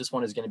 4 days. This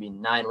one is going to be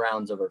 9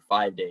 rounds over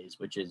 5 days,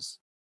 which is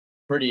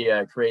pretty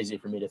crazy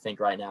for me to think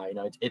right now.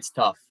 It's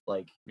tough.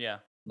 Like, Yeah.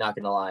 not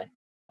gonna lie.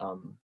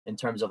 In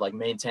terms of like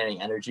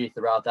maintaining energy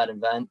throughout that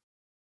event.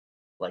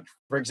 Like,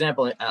 for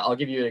example, I'll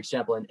give you an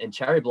example in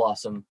Cherry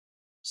Blossom.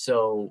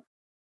 So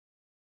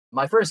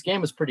my first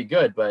game was pretty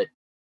good, but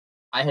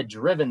I had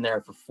driven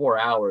there for 4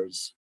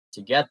 hours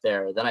to get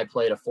there. Then I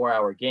played a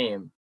 4-hour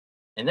game.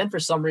 And then for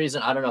some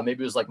reason, I don't know,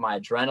 maybe it was like my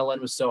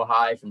adrenaline was so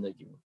high from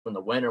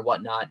the win or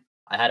whatnot.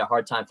 I had a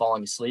hard time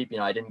falling asleep.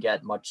 I didn't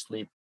get much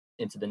sleep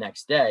into the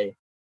next day.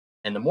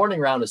 And the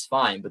morning round was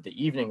fine, but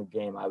the evening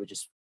game, I was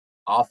just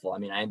awful. I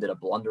mean, I ended up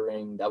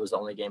blundering. That was the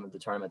only game of the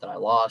tournament that I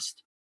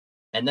lost.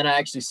 And then I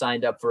actually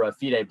signed up for a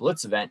FIDE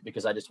Blitz event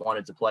because I just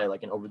wanted to play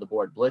like an over the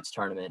board Blitz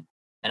tournament.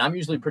 And I'm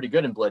usually pretty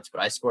good in Blitz,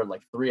 but I scored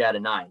like 3 out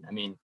of 9. I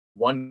mean,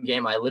 one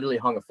game I literally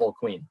hung a full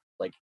queen.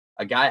 Like,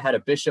 a guy had a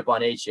bishop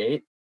on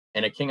h8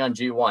 and a king on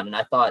g1. And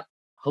I thought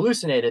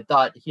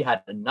he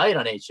had a knight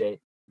on h8,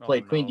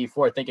 played queen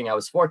d4 thinking I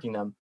was forking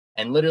them,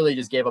 and literally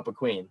just gave up a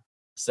queen.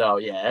 So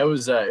yeah, it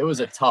was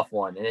a tough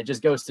one. And it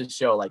just goes to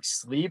show, like,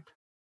 sleep,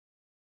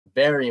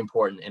 very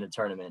important in a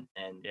tournament.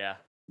 And yeah,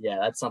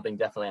 that's something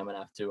definitely I'm gonna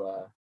have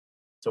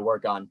to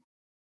work on.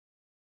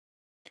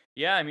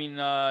 Yeah, I mean,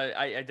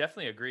 I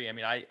definitely agree. I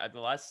mean, I the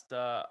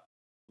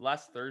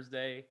last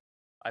Thursday,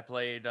 I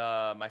played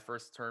my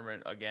first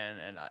tournament again,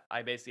 and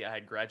I basically I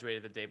had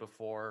graduated the day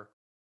before,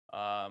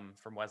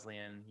 from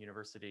Wesleyan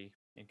University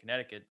in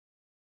Connecticut,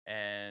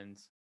 and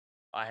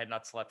I had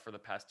not slept for the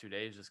past 2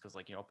 days just because,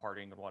 like,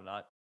 partying and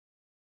whatnot,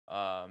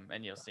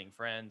 and seeing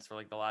friends for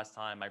like the last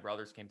time. My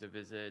brothers came to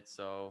visit,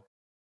 so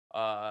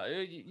all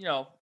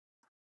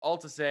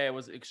to say, I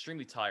was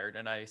extremely tired,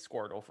 and I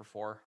scored 0 for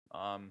 4.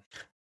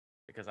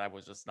 Because I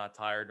was just not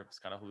tired. I was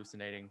kind of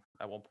hallucinating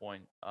at one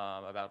point,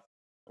 about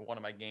one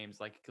of my games.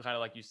 Like kind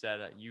of like you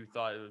said, you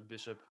thought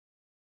Bishop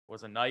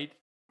was a knight.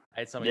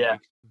 I had something Yeah.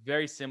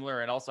 very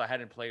similar, and also I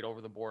hadn't played over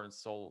the board in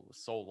so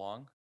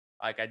long.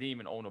 Like I didn't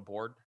even own a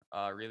board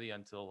really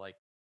until like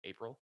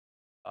April.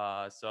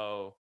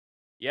 So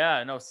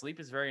yeah, no, sleep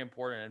is very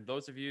important. And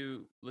those of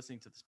you listening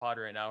to this pod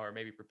right now, or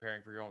maybe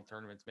preparing for your own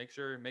tournaments, make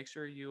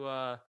sure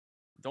you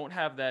don't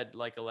have that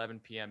like 11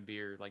 p.m.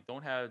 beer. Like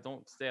don't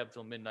stay up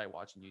till midnight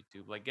watching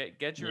YouTube. Like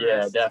get your Yeah,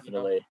 rest.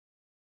 definitely.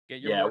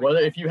 Get your Yeah, morning whether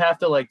if you coffee. have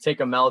to like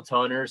take a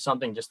melatonin or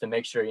something just to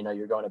make sure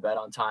you're going to bed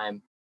on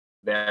time,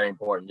 very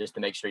important. Just to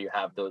make sure you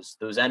have those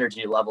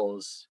energy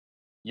levels.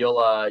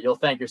 You'll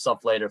thank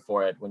yourself later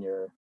for it when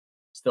you're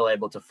still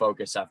able to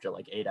focus after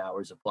like 8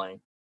 hours of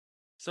playing.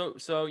 So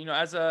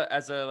as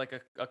a like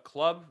a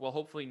club, well,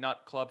 hopefully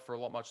not club for a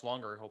lot much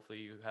longer. Hopefully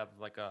you have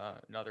like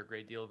another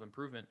great deal of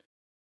improvement.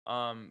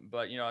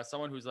 But as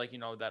someone who's like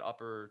that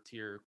upper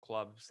tier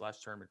club slash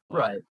tournament player,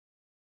 Right.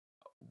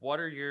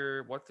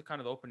 what's the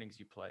kind of openings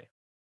you play?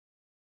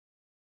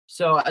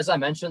 So as I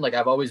mentioned, like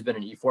I've always been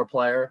an E4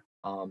 player.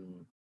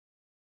 And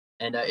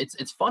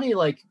it's funny,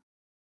 like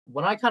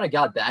when I kind of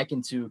got back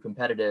into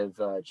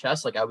competitive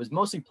chess, like I was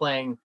mostly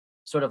playing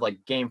sort of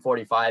like game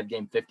 45,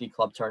 game 50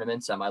 club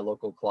tournaments at my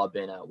local club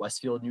in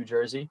Westfield, New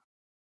Jersey.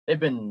 They've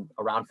been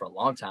around for a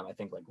long time. I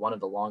think like one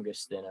of the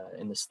longest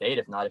in the state,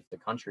 if not if the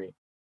country.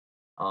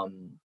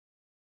 Um,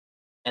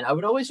 and I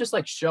would always just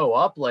like show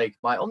up. Like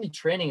my only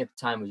training at the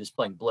time was just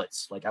playing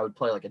blitz. Like I would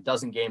play like a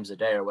dozen games a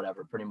day or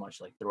whatever, pretty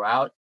much like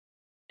throughout,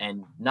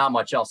 and not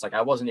much else. Like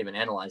I wasn't even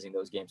analyzing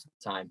those games at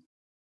the time.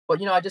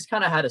 But I just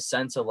kind of had a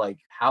sense of like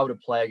how to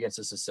play against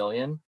a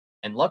Sicilian.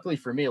 And luckily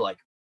for me, like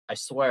I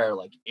swear,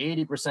 like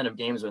 80% of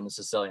games are in the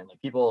Sicilian.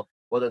 Like people,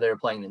 whether they were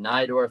playing the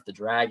Najdorf, the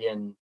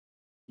Dragon,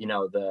 you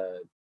know,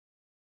 the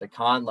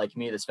Khan, like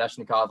me, the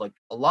Sveshnikov, like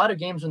a lot of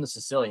games were in the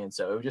Sicilian.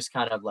 So it was just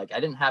kind of like I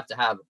didn't have to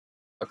have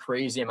a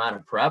crazy amount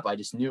of prep. I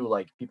just knew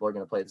like people are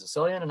going to play the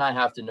Sicilian, and I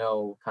have to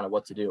know kind of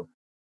what to do.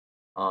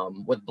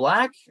 With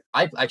Black,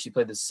 I actually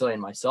played the Sicilian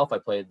myself. I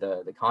played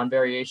the Khan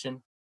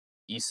variation,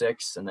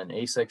 E6 and then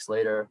A6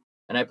 later.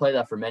 And I played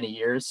that for many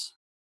years,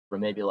 from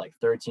maybe like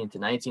 13 to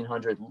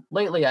 1900.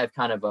 Lately, I've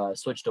kind of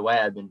switched away.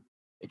 I've been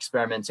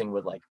experimenting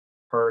with like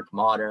Perk,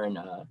 Modern,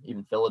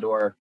 even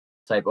Philidor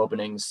type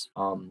openings.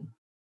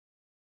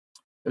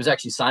 It was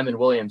actually Simon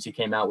Williams. He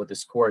came out with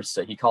this course.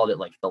 He called it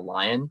like the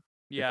Lion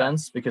Yeah.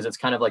 defense because it's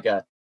kind of like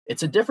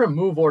it's a different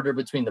move order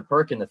between the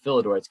Perk and the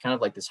Philidor. It's kind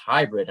of like this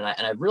hybrid, and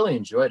I really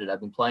enjoyed it.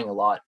 I've been playing a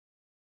lot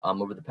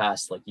over the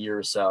past like year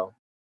or so,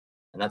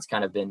 and that's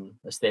kind of been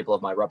a staple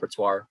of my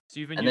repertoire.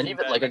 So you've been And then using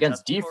even like that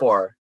against chessable course?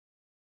 D4.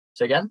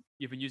 So again,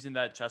 You've been using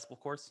that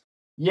chessable course?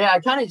 yeah,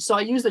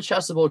 I used the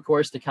chessable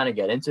course to kind of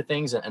get into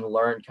things and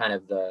learn kind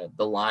of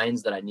the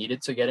lines that I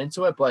needed to get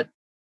into it. But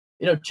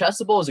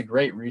chessable is a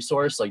great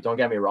resource. Like, don't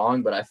get me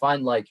wrong, but I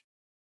find like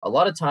a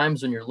lot of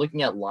times when you're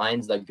looking at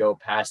lines that go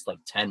past like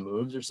 10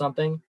 moves or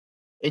something,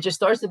 it just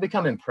starts to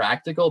become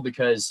impractical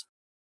because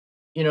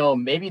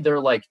maybe they're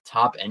like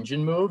top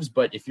engine moves,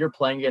 but if you're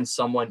playing against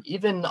someone,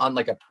 even on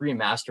like a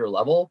pre-master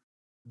level,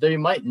 they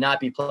might not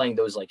be playing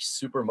those like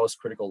super most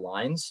critical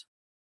lines.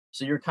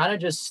 So you're kind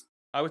of just,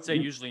 I would say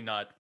you, usually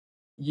not.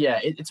 yeah,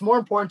 it's more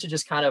important to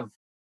just kind of,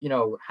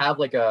 have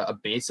like a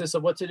basis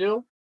of what to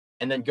do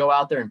and then go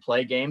out there and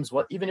play games,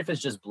 even if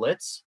it's just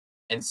blitz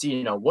and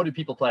see, what do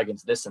people play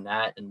against this and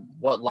that and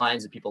what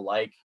lines do people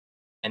like,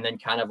 and then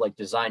kind of like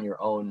design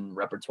your own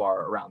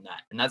repertoire around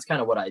that. And that's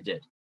kind of what I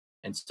did.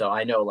 And so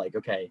I know like,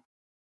 okay,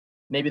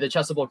 maybe the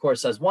chessable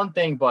course says one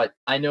thing, but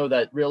I know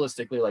that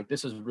realistically, like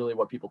this is really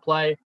what people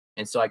play,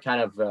 and so I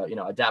kind of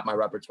adapt my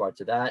repertoire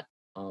to that.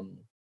 Um,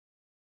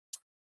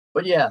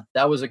 but yeah,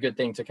 that was a good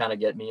thing to kind of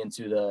get me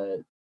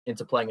into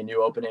playing a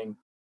new opening.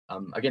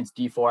 Against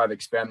D4, I've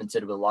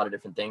experimented with a lot of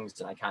different things,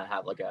 and I kind of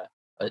have like a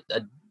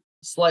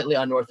slightly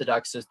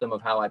unorthodox system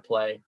of how I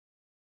play.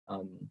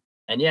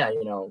 And yeah,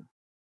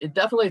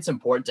 it's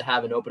important to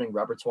have an opening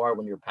repertoire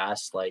when you're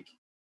past like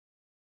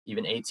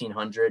even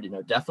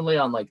 1800, definitely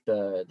on like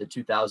the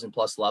 2000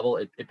 plus level,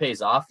 it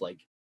pays off.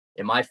 Like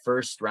in my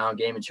first round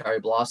game in Cherry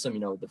Blossom,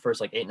 the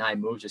first like 8-9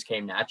 moves just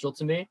came natural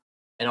to me.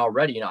 And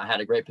already, I had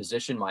a great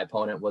position. My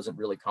opponent wasn't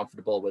really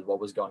comfortable with what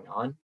was going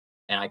on.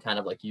 And I kind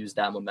of like used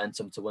that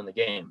momentum to win the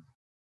game.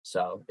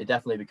 So it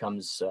definitely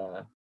becomes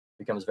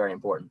very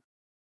important.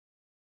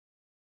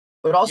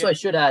 But also Yeah. I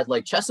should add,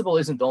 like Chessable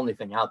isn't the only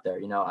thing out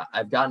there.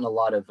 I've gotten a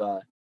lot of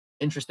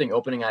interesting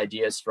opening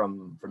ideas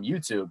from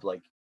YouTube.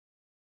 Like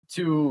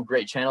two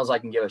great channels I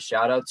can give a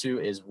shout out to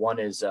is one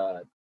is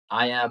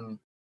I am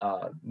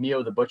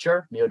Mio the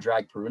Butcher,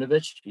 Miodrag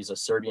Perunovic. He's a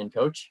Serbian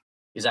coach.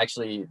 He's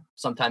actually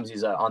sometimes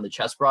he's on the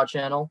Chess Bra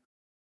channel.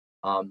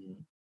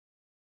 Um,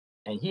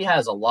 and he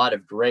has a lot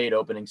of great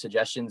opening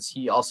suggestions.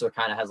 He also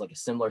kind of has like a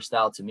similar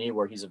style to me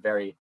where he's a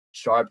very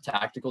sharp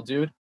tactical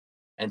dude.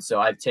 And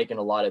so I've taken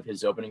a lot of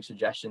his opening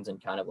suggestions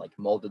and kind of like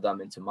molded them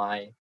into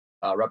my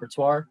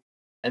repertoire.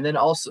 And then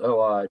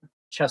also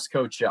chess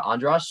coach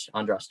Andras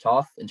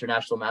Toth,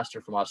 international master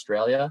from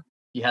Australia.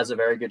 He has a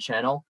very good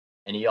channel,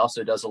 and he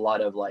also does a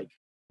lot of like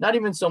not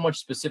even so much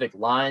specific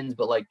lines,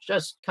 but like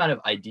just kind of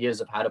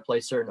ideas of how to play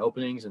certain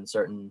openings and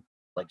certain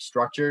like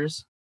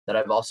structures that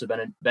I've also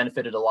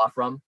benefited a lot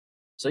from.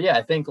 So yeah,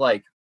 I think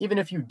like even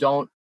if you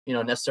don't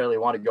necessarily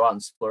want to go out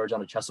and splurge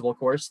on a Chessable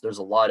course, there's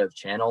a lot of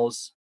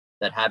channels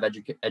that have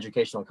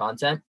educational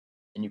content,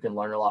 and you can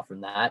learn a lot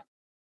from that.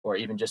 Or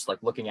even just like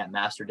looking at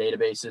master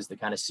databases to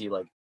kind of see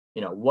like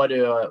what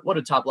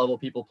do top level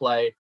people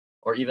play,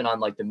 or even on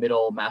like the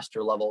middle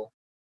master level,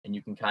 and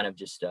you can kind of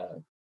just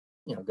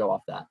go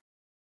off that.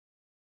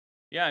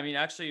 Yeah, I mean,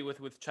 actually,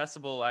 with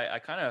Chessable, I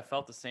kind of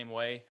felt the same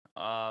way.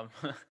 I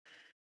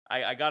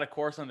got a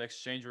course on the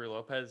exchange Ruy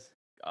Lopez,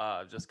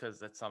 just because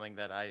that's something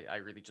that I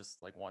really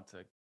just like want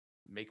to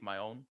make my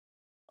own.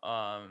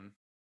 Um,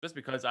 just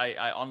because I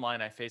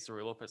online I face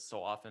Ruy Lopez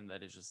so often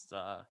that it's just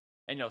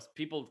and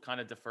people kind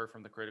of differ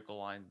from the critical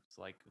lines.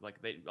 Like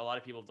a lot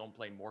of people don't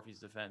play Morphy's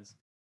defense.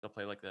 They'll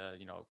play like the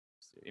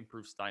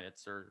improved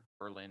Steinitz or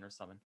Berlin or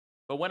something.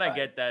 But Right. when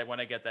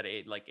I get that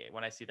eight, like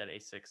when I see that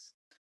A6,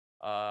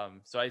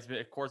 so I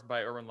of course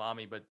by Erwin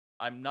Lamy, but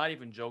I'm not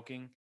even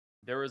joking.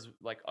 There was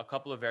like a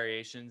couple of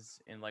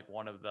variations in like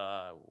one of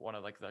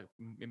like the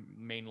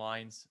main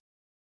lines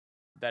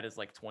that is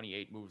like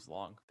 28 moves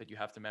long that you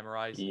have to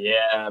memorize.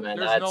 Yeah, man,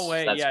 There's no that's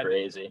way, that's yeah.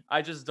 crazy.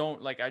 I just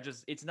don't like.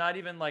 it's not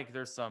even like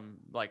there's some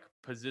like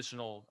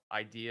positional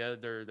idea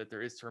there that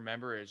there is to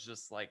remember. It's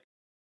just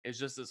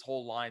this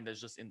whole line that's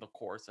just in the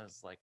course, and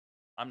it's like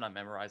I'm not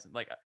memorizing.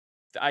 Like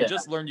I Yeah,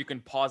 just learned you can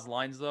pause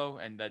lines though,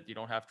 and that you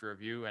don't have to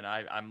review. And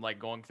I'm like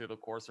going through the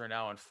course right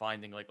now and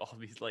finding like all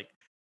these like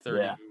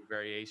 30 yeah, move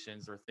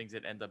variations or things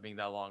that end up being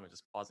that long, and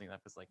just pausing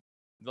that because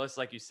just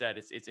like you said,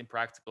 it's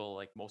impractical.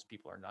 Like most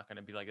people are not going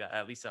to be like that,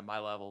 at least at my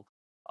level.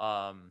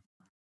 Um,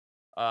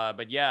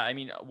 but yeah, I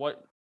mean,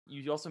 what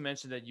you also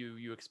mentioned that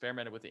you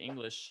experimented with the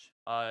English.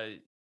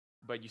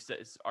 But you said,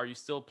 are you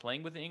still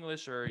playing with the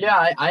English, or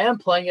yeah. you? I am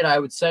playing it. I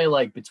would say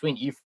like between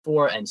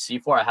E4 and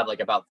C4, I have like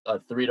about a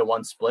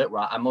 3-1 split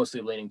where I'm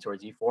mostly leaning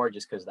towards E4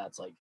 just because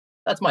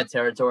that's my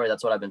territory.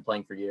 That's what I've been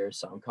playing for years,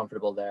 so I'm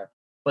comfortable there.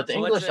 But the So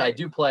let's English, I say,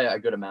 do play a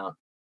good amount.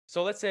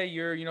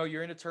 you're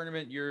in a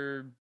tournament,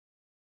 you're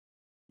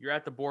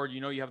at the board,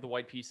 you have the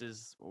white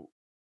pieces.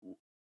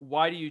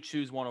 Why do you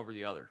choose one over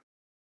the other?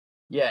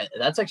 Yeah,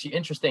 that's actually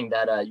interesting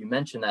that you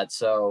mentioned that.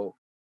 So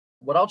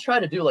what I'll try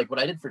to do, like what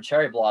I did for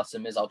Cherry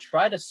Blossom, is I'll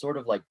try to sort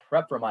of like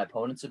prep for my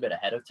opponents a bit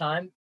ahead of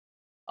time,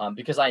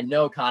 because I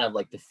know kind of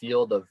like the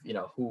field of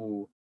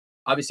who.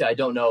 Obviously, I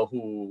don't know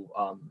who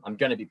I'm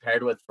going to be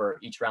paired with for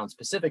each round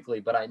specifically,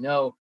 but I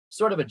know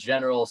sort of a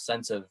general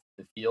sense of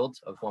the field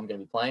of who I'm going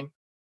to be playing.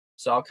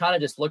 So I'll kind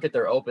of just look at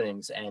their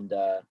openings and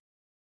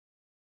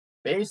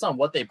based on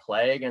what they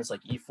play against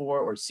like E4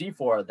 or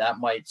C4, that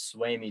might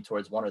sway me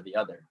towards one or the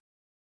other.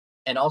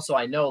 And also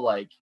I know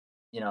like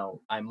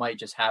I might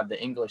just have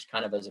the English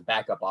kind of as a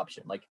backup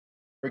option. Like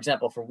for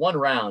example, for one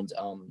round,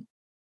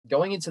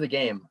 going into the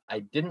game, I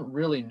didn't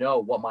really know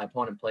what my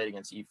opponent played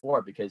against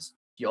E4 because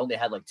he only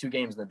had like two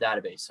games in the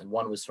database, and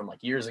one was from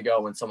like years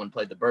ago when someone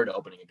played the bird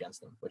opening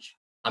against him, which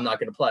I'm not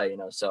going to play.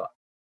 So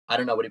I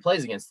don't know what he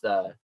plays against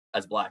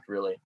as black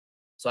really.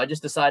 So I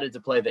just decided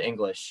to play the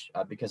English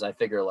because I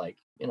figure like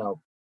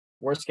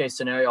worst case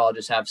scenario, I'll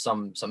just have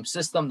some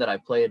system that I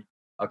played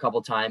a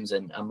couple times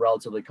and I'm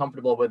relatively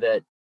comfortable with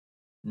it.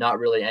 Not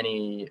really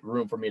any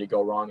room for me to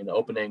go wrong in the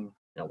opening.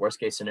 Worst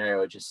case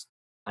scenario, just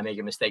I make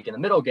a mistake in the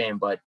middle game,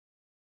 but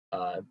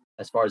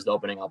as far as the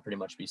opening, I'll pretty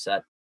much be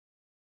set.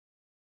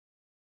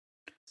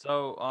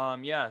 So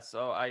yeah,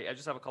 so I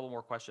just have a couple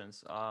more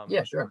questions.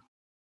 Yeah, sure.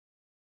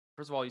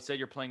 First of all, you said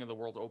you're playing in the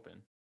World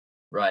Open,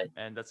 Right.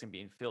 and that's gonna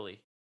be in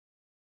Philly.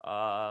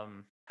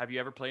 Have you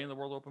ever played in the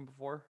World Open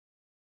before?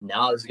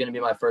 Now this is gonna be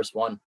my first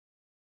one.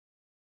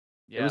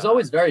 It was Yeah.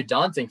 always very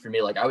daunting for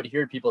me. Like I would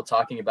hear people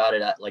talking about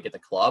it at the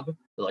club.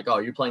 They're like, "Oh,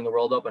 you're playing the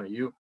World Open? Are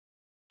you?"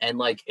 And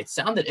like it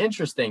sounded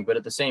interesting, but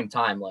at the same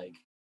time, like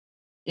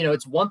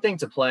it's one thing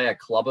to play a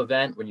club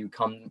event when you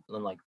come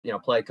and like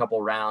play a couple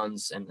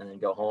rounds and then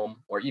go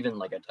home, or even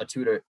like a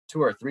 2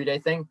 or 3 day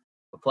thing.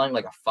 But playing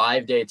like a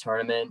 5 day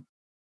tournament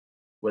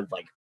with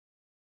like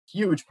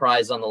huge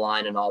prize on the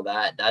line and all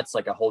that, that's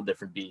like a whole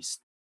different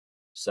beast.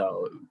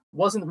 So it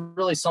wasn't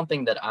really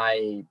something that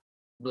I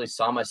really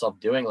saw myself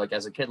doing. Like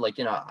as a kid, like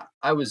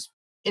I was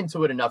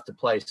into it enough to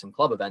play some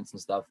club events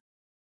and stuff,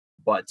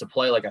 but to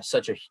play like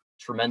such a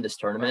tremendous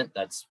tournament,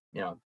 that's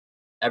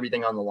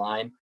everything on the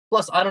line.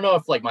 Plus, I don't know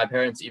if like my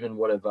parents even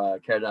would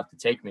have cared enough to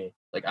take me.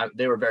 Like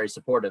they were very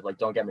supportive. Like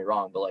don't get me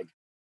wrong, but like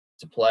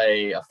to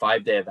play a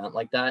 5 day event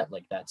like that,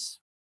 like that's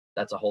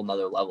a whole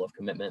nother level of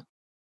commitment.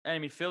 And I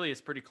mean, Philly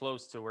is pretty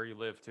close to where you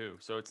live too,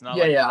 so it's not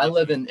Yeah, like yeah. it I gives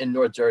live you. in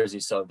North Jersey,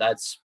 so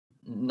that's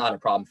not a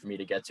problem for me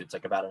to get to. It's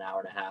like about an hour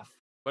and a half.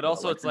 But You know,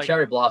 also, like it's for like,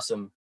 Cherry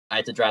Blossom, I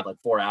had to drive like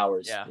 4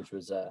 hours, yeah. which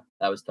was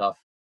that was tough.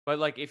 But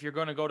like, if you're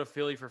gonna go to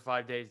Philly for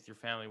 5 days with your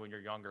family when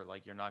you're younger,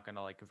 like, you're not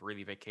gonna like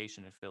really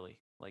vacation in Philly.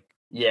 Like,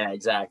 Yeah,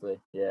 exactly.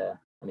 Yeah.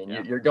 I mean,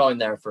 yeah, you're going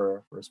there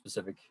for a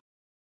specific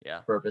yeah.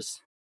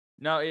 purpose.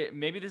 Now,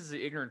 maybe this is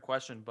an ignorant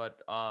question, but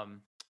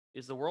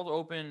is the World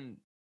Open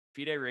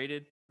FIDE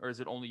rated, or is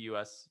it only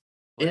U.S.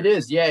 It players?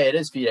 is, yeah, it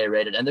is FIDE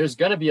rated, and there's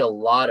going to be a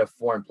lot of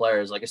foreign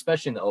players, like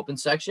especially in the open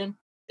section.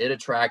 It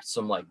attracts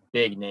some like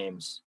big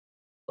names,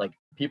 like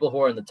people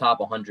who are in the top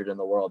 100 in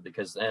the world,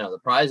 because you know the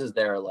prizes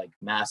there are like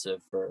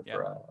massive Yeah.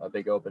 for a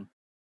big open.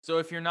 So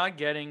if you're not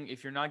getting,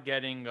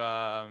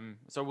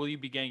 so will you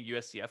be getting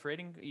USCF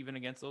rating even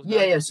against those Yeah,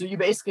 guys? yeah. So you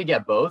basically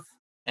get both,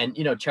 and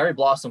you know Cherry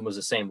Blossom was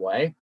the same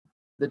way.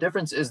 The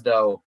difference is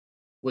though,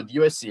 with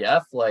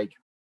USCF, like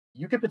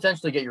you could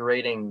potentially get your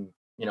rating,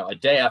 you know, a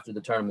day after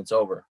the tournament's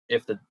over.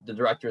 If the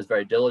director is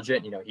very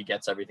diligent, you know, he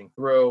gets everything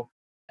through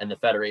and the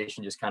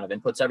federation just kind of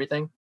inputs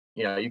everything.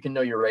 You know, you can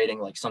know your rating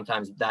like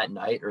sometimes that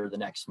night or the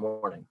next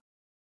morning.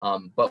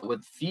 But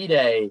with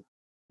FIDE,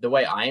 the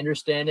way I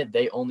understand it,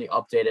 they only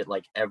update it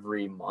like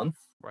every month.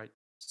 Right.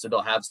 So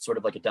they'll have sort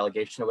of like a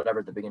delegation or whatever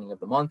at the beginning of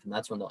the month, and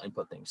that's when they'll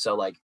input things. So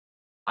like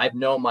I've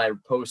known my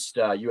post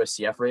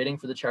USCF rating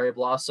for the Cherry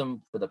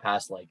Blossom for the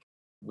past like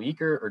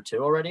week or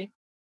two already.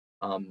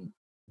 Um,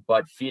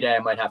 but FIDE, I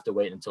might have to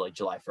wait until like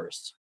July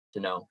 1st to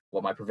know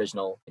what my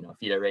provisional, you know,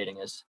 FIDE rating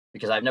is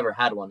because I've never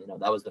had one. You know,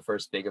 that was the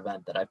first big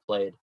event that I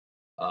played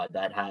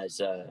that has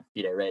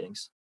FIDE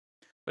ratings.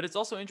 But it's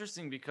also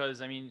interesting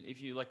because I mean, if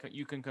you like,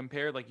 you can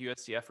compare like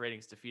USCF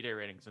ratings to FIDE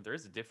ratings, and there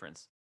is a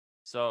difference.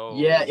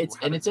 Yeah, So it's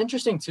how and does it's it?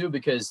 interesting too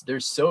because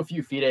there's so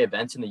few FIDE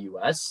events in the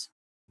US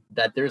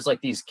that there's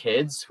like these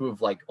kids who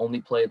have like only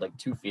played like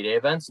two FIDE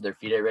events. Their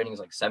FIDE rating is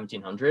like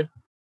 1700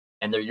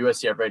 and their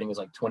USCF rating is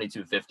like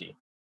 2250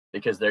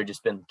 because they've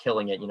just been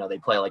killing it. You know, they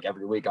play like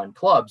every week on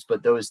clubs,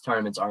 but those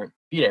tournaments aren't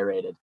FIDE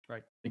rated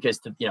Right. because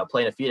to you know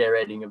play in a FIDE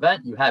rating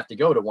event, you have to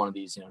go to one of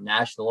these, you know,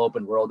 National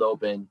Open, World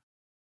Open,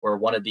 or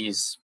one of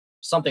these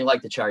something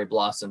like the Cherry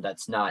Blossom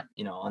that's not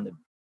you know on the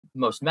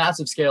most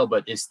massive scale,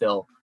 but is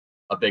still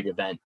a big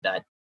event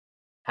that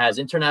has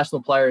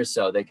international players,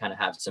 so they kind of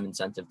have some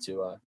incentive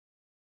to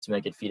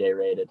make it FIDE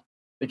rated.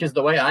 Because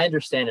the way I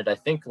understand it, I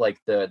think like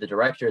the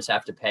directors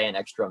have to pay an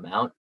extra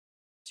amount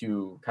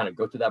to kind of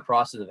go through that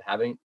process of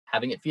having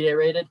it FIDE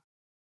rated,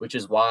 which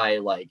is why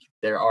like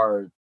there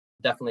are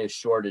definitely a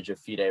shortage of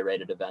FIDE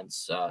rated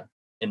events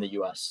in the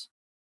U.S.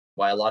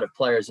 Why a lot of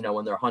players, you know,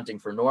 when they're hunting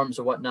for norms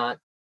or whatnot,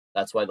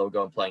 that's why they'll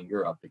go and play in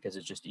Europe because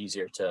it's just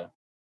easier to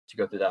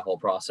go through that whole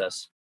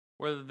process.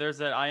 Where there's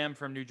that I am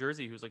from New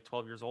Jersey who's like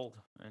 12 years old,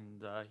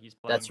 and he's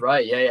That's playing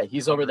right. Yeah, yeah. in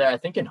He's over there, Hungary. I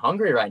think in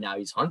Hungary right now.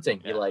 He's hunting.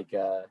 He Yeah, like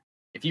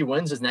if he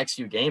wins his next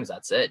few games,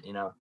 that's it, you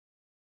know.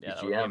 yeah, He's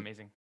that would be GM.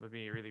 amazing. Would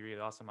be really, really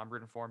awesome. I'm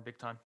rooting for him big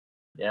time.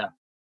 Yeah.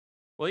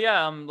 Well,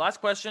 yeah.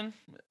 Last question.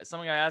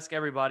 Something I ask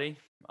everybody.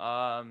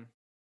 Um,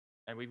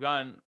 and we've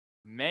gotten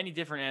many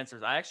different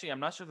answers. I'm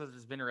not sure that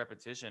there's been a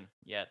repetition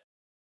yet.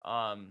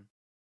 Um,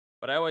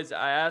 but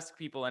I ask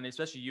people, and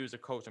especially you as a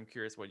coach, I'm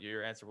curious what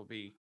your answer will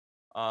be.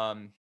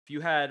 If you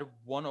had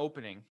one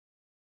opening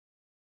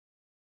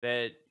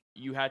that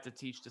you had to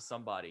teach to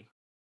somebody,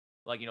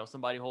 like,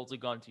 somebody holds a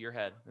gun to your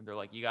head and they're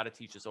like, you got to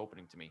teach this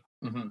opening to me.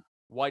 Hmm.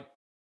 White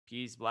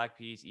piece, black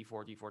piece,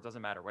 E4, D4,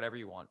 doesn't matter. Whatever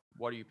you want.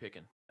 What are you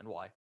picking and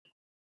why?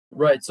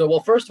 Right. So well,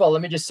 first of all,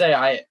 let me just say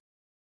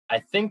I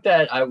think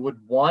that I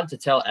would want to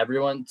tell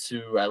everyone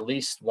to at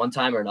least one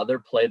time or another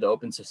play the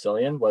Open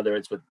Sicilian, whether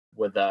it's with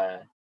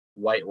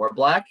white or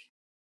black,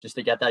 just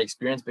to get that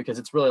experience because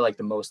it's really like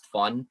the most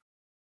fun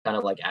kind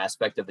of like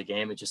aspect of the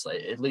game. It just like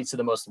it leads to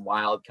the most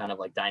wild kind of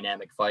like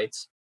dynamic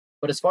fights.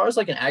 But as far as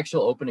like an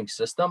actual opening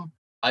system,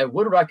 I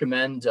would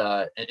recommend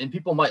and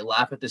people might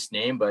laugh at this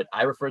name, but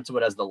I refer to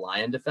it as the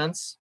lion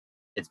defense.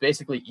 It's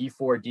basically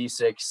E4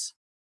 D6,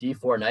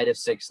 D4 knight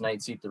F6, knight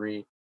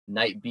C3,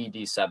 knight B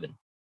D7.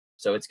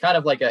 So it's kind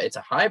of like it's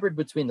a hybrid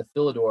between the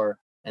Philidor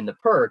and the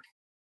Perk,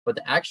 but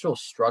the actual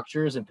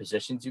structures and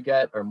positions you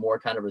get are more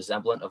kind of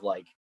resemblant of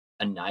like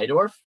a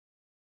Najdorf,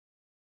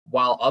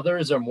 while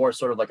others are more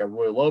sort of like a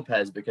Roy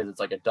Lopez because it's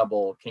like a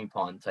double king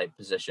pawn type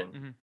position.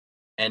 Mm-hmm.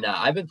 And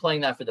I've been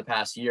playing that for the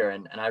past year,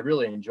 and I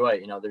really enjoy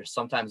it. You know, there's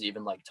sometimes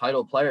even like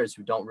title players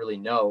who don't really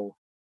know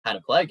how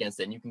to play against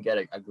it, and you can get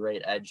a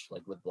great edge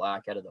like with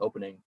black out of the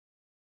opening.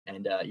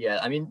 And yeah,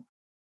 I mean,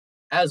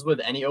 as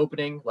with any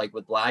opening, like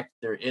with black,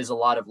 there is a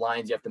lot of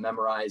lines you have to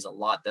memorize, a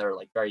lot that are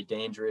like very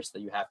dangerous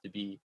that you have to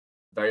be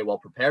very well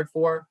prepared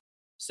for.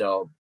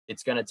 So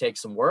it's going to take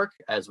some work,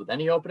 as with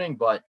any opening.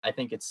 But I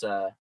think it's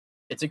a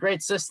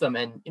great system,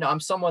 and you know,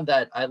 I'm someone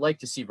that I like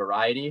to see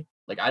variety.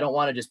 Like I don't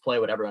want to just play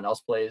what everyone else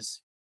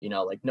plays. You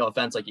know, like no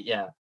offense, like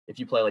yeah, if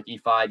you play like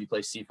E5, you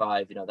play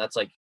C5. You know, that's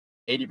like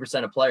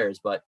 80% of players,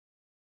 but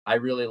I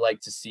really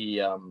like to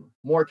see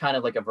more kind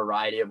of like a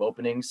variety of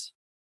openings,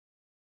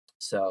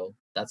 so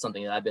that's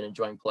something that I've been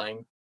enjoying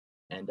playing.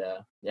 And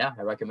yeah,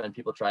 I recommend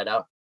people try it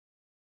out.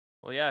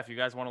 Well, yeah, if you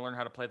guys want to learn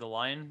how to play the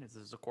Lion, this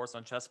is a course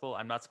on Chessable.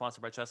 I'm not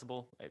sponsored by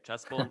Chessable. Hey,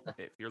 Chessable,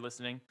 if you're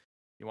listening,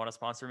 you want to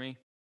sponsor me,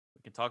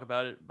 we can talk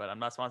about it. But I'm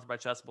not sponsored by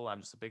Chessable.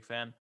 I'm just a big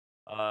fan.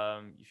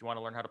 If you want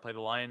to learn how to play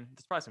the Lion,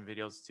 there's probably some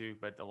videos too.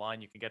 But the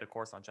Lion, you can get a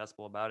course on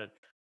Chessable about it.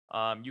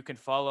 You can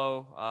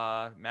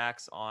follow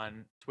Max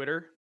on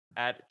Twitter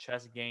at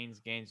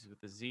Gains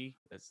with a Z.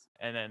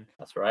 And then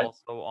That's right.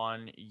 also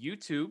on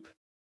YouTube,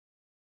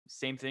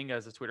 same thing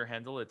as the Twitter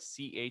handle. It's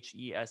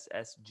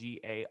ChessGainz.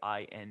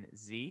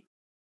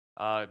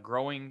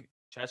 Growing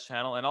chess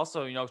channel, and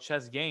also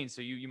chess gains.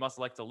 So you must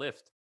like to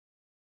lift.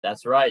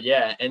 That's right.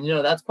 Yeah. And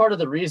that's part of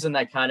the reason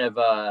that kind of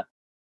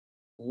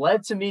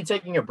led to me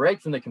taking a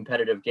break from the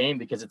competitive game,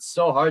 because it's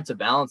so hard to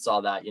balance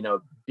all that,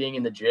 being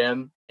in the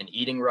gym and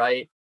eating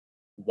right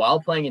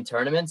while playing in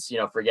tournaments.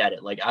 Forget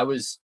it. Like,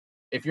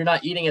 if you're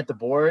not eating at the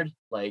board,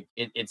 like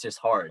it's just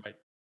hard. Right.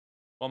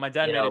 Well, my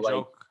dad You made know, a like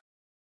joke.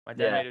 My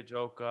dad yeah, made a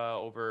joke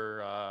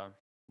over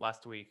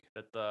last week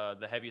that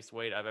the heaviest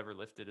weight I've ever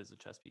lifted is a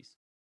chess piece.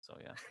 So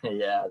yeah,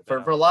 yeah.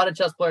 but For a lot of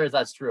chess players,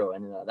 that's true,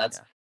 and yeah,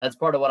 that's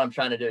part of what I'm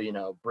trying to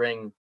do.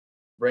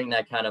 Bring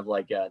that kind of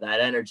like that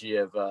energy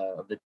of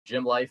the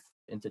gym life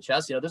into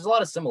chess. There's a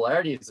lot of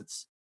similarities.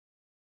 It's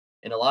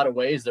in a lot of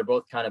ways they're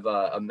both kind of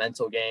a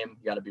mental game.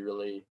 You got to be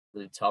really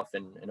really tough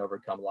and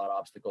overcome a lot of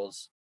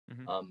obstacles.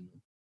 hmm Um,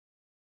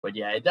 but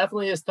yeah, it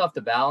definitely is tough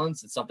to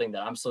balance. It's something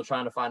that I'm still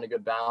trying to find a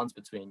good balance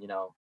between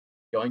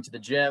going to the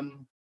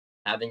gym,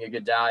 having a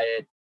good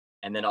diet,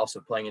 and then also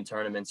playing in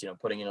tournaments.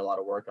 Putting in a lot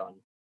of work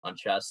on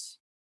chess.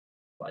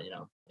 But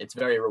it's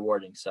very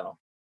rewarding. So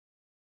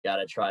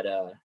gotta try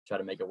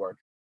to make it work.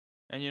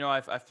 And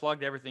I've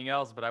plugged everything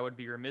else, but I would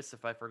be remiss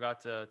if I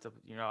forgot to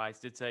I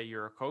did say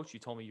you're a coach. You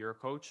told me you're a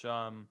coach.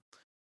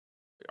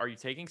 Are you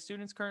taking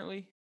students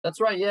currently? That's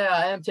right. Yeah,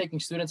 I am taking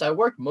students. I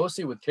work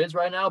mostly with kids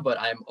right now, but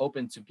I'm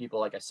open to people,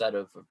 like I said,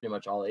 of pretty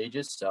much all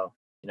ages. So,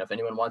 if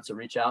anyone wants to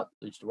reach to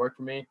work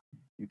for me,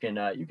 you can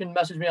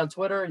message me on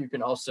Twitter. You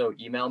can also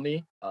email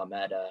me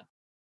at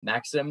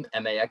Maxim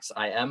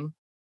Maxim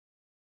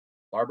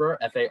Barber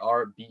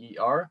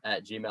Farber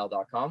at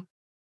gmail.com.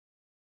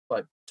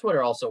 But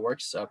Twitter also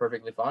works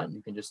perfectly fine.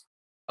 You can just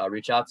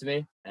reach out to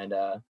me, and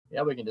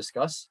yeah, we can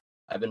discuss.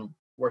 I've been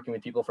working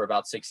with people for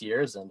about 6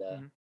 years, and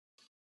hmm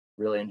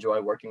really enjoy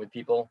working with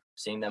people,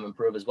 seeing them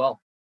improve as well.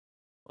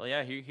 Well,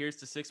 yeah. Here's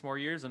to 6 more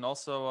years, and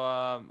also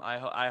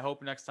I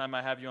hope next time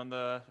I have you on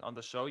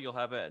the show, you'll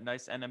have a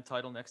nice NM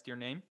title next to your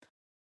name.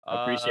 I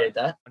Uh, appreciate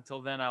that.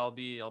 until then, I'll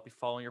be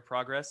following your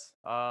progress.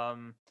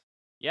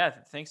 Yeah.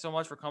 Thanks so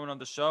much for coming on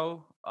the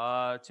show.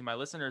 To my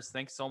listeners,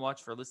 thanks so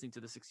much for listening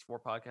to the 64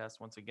 podcast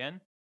once again.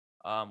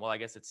 Well, I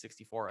guess it's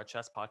 64 a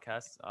chess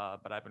podcast,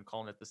 but I've been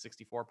calling it the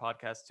 64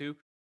 podcast too.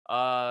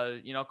 Call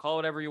it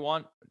whatever you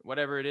want,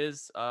 whatever it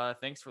is.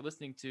 Thanks for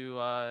listening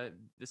to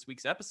this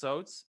week's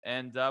episodes,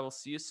 and we'll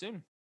see you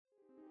soon.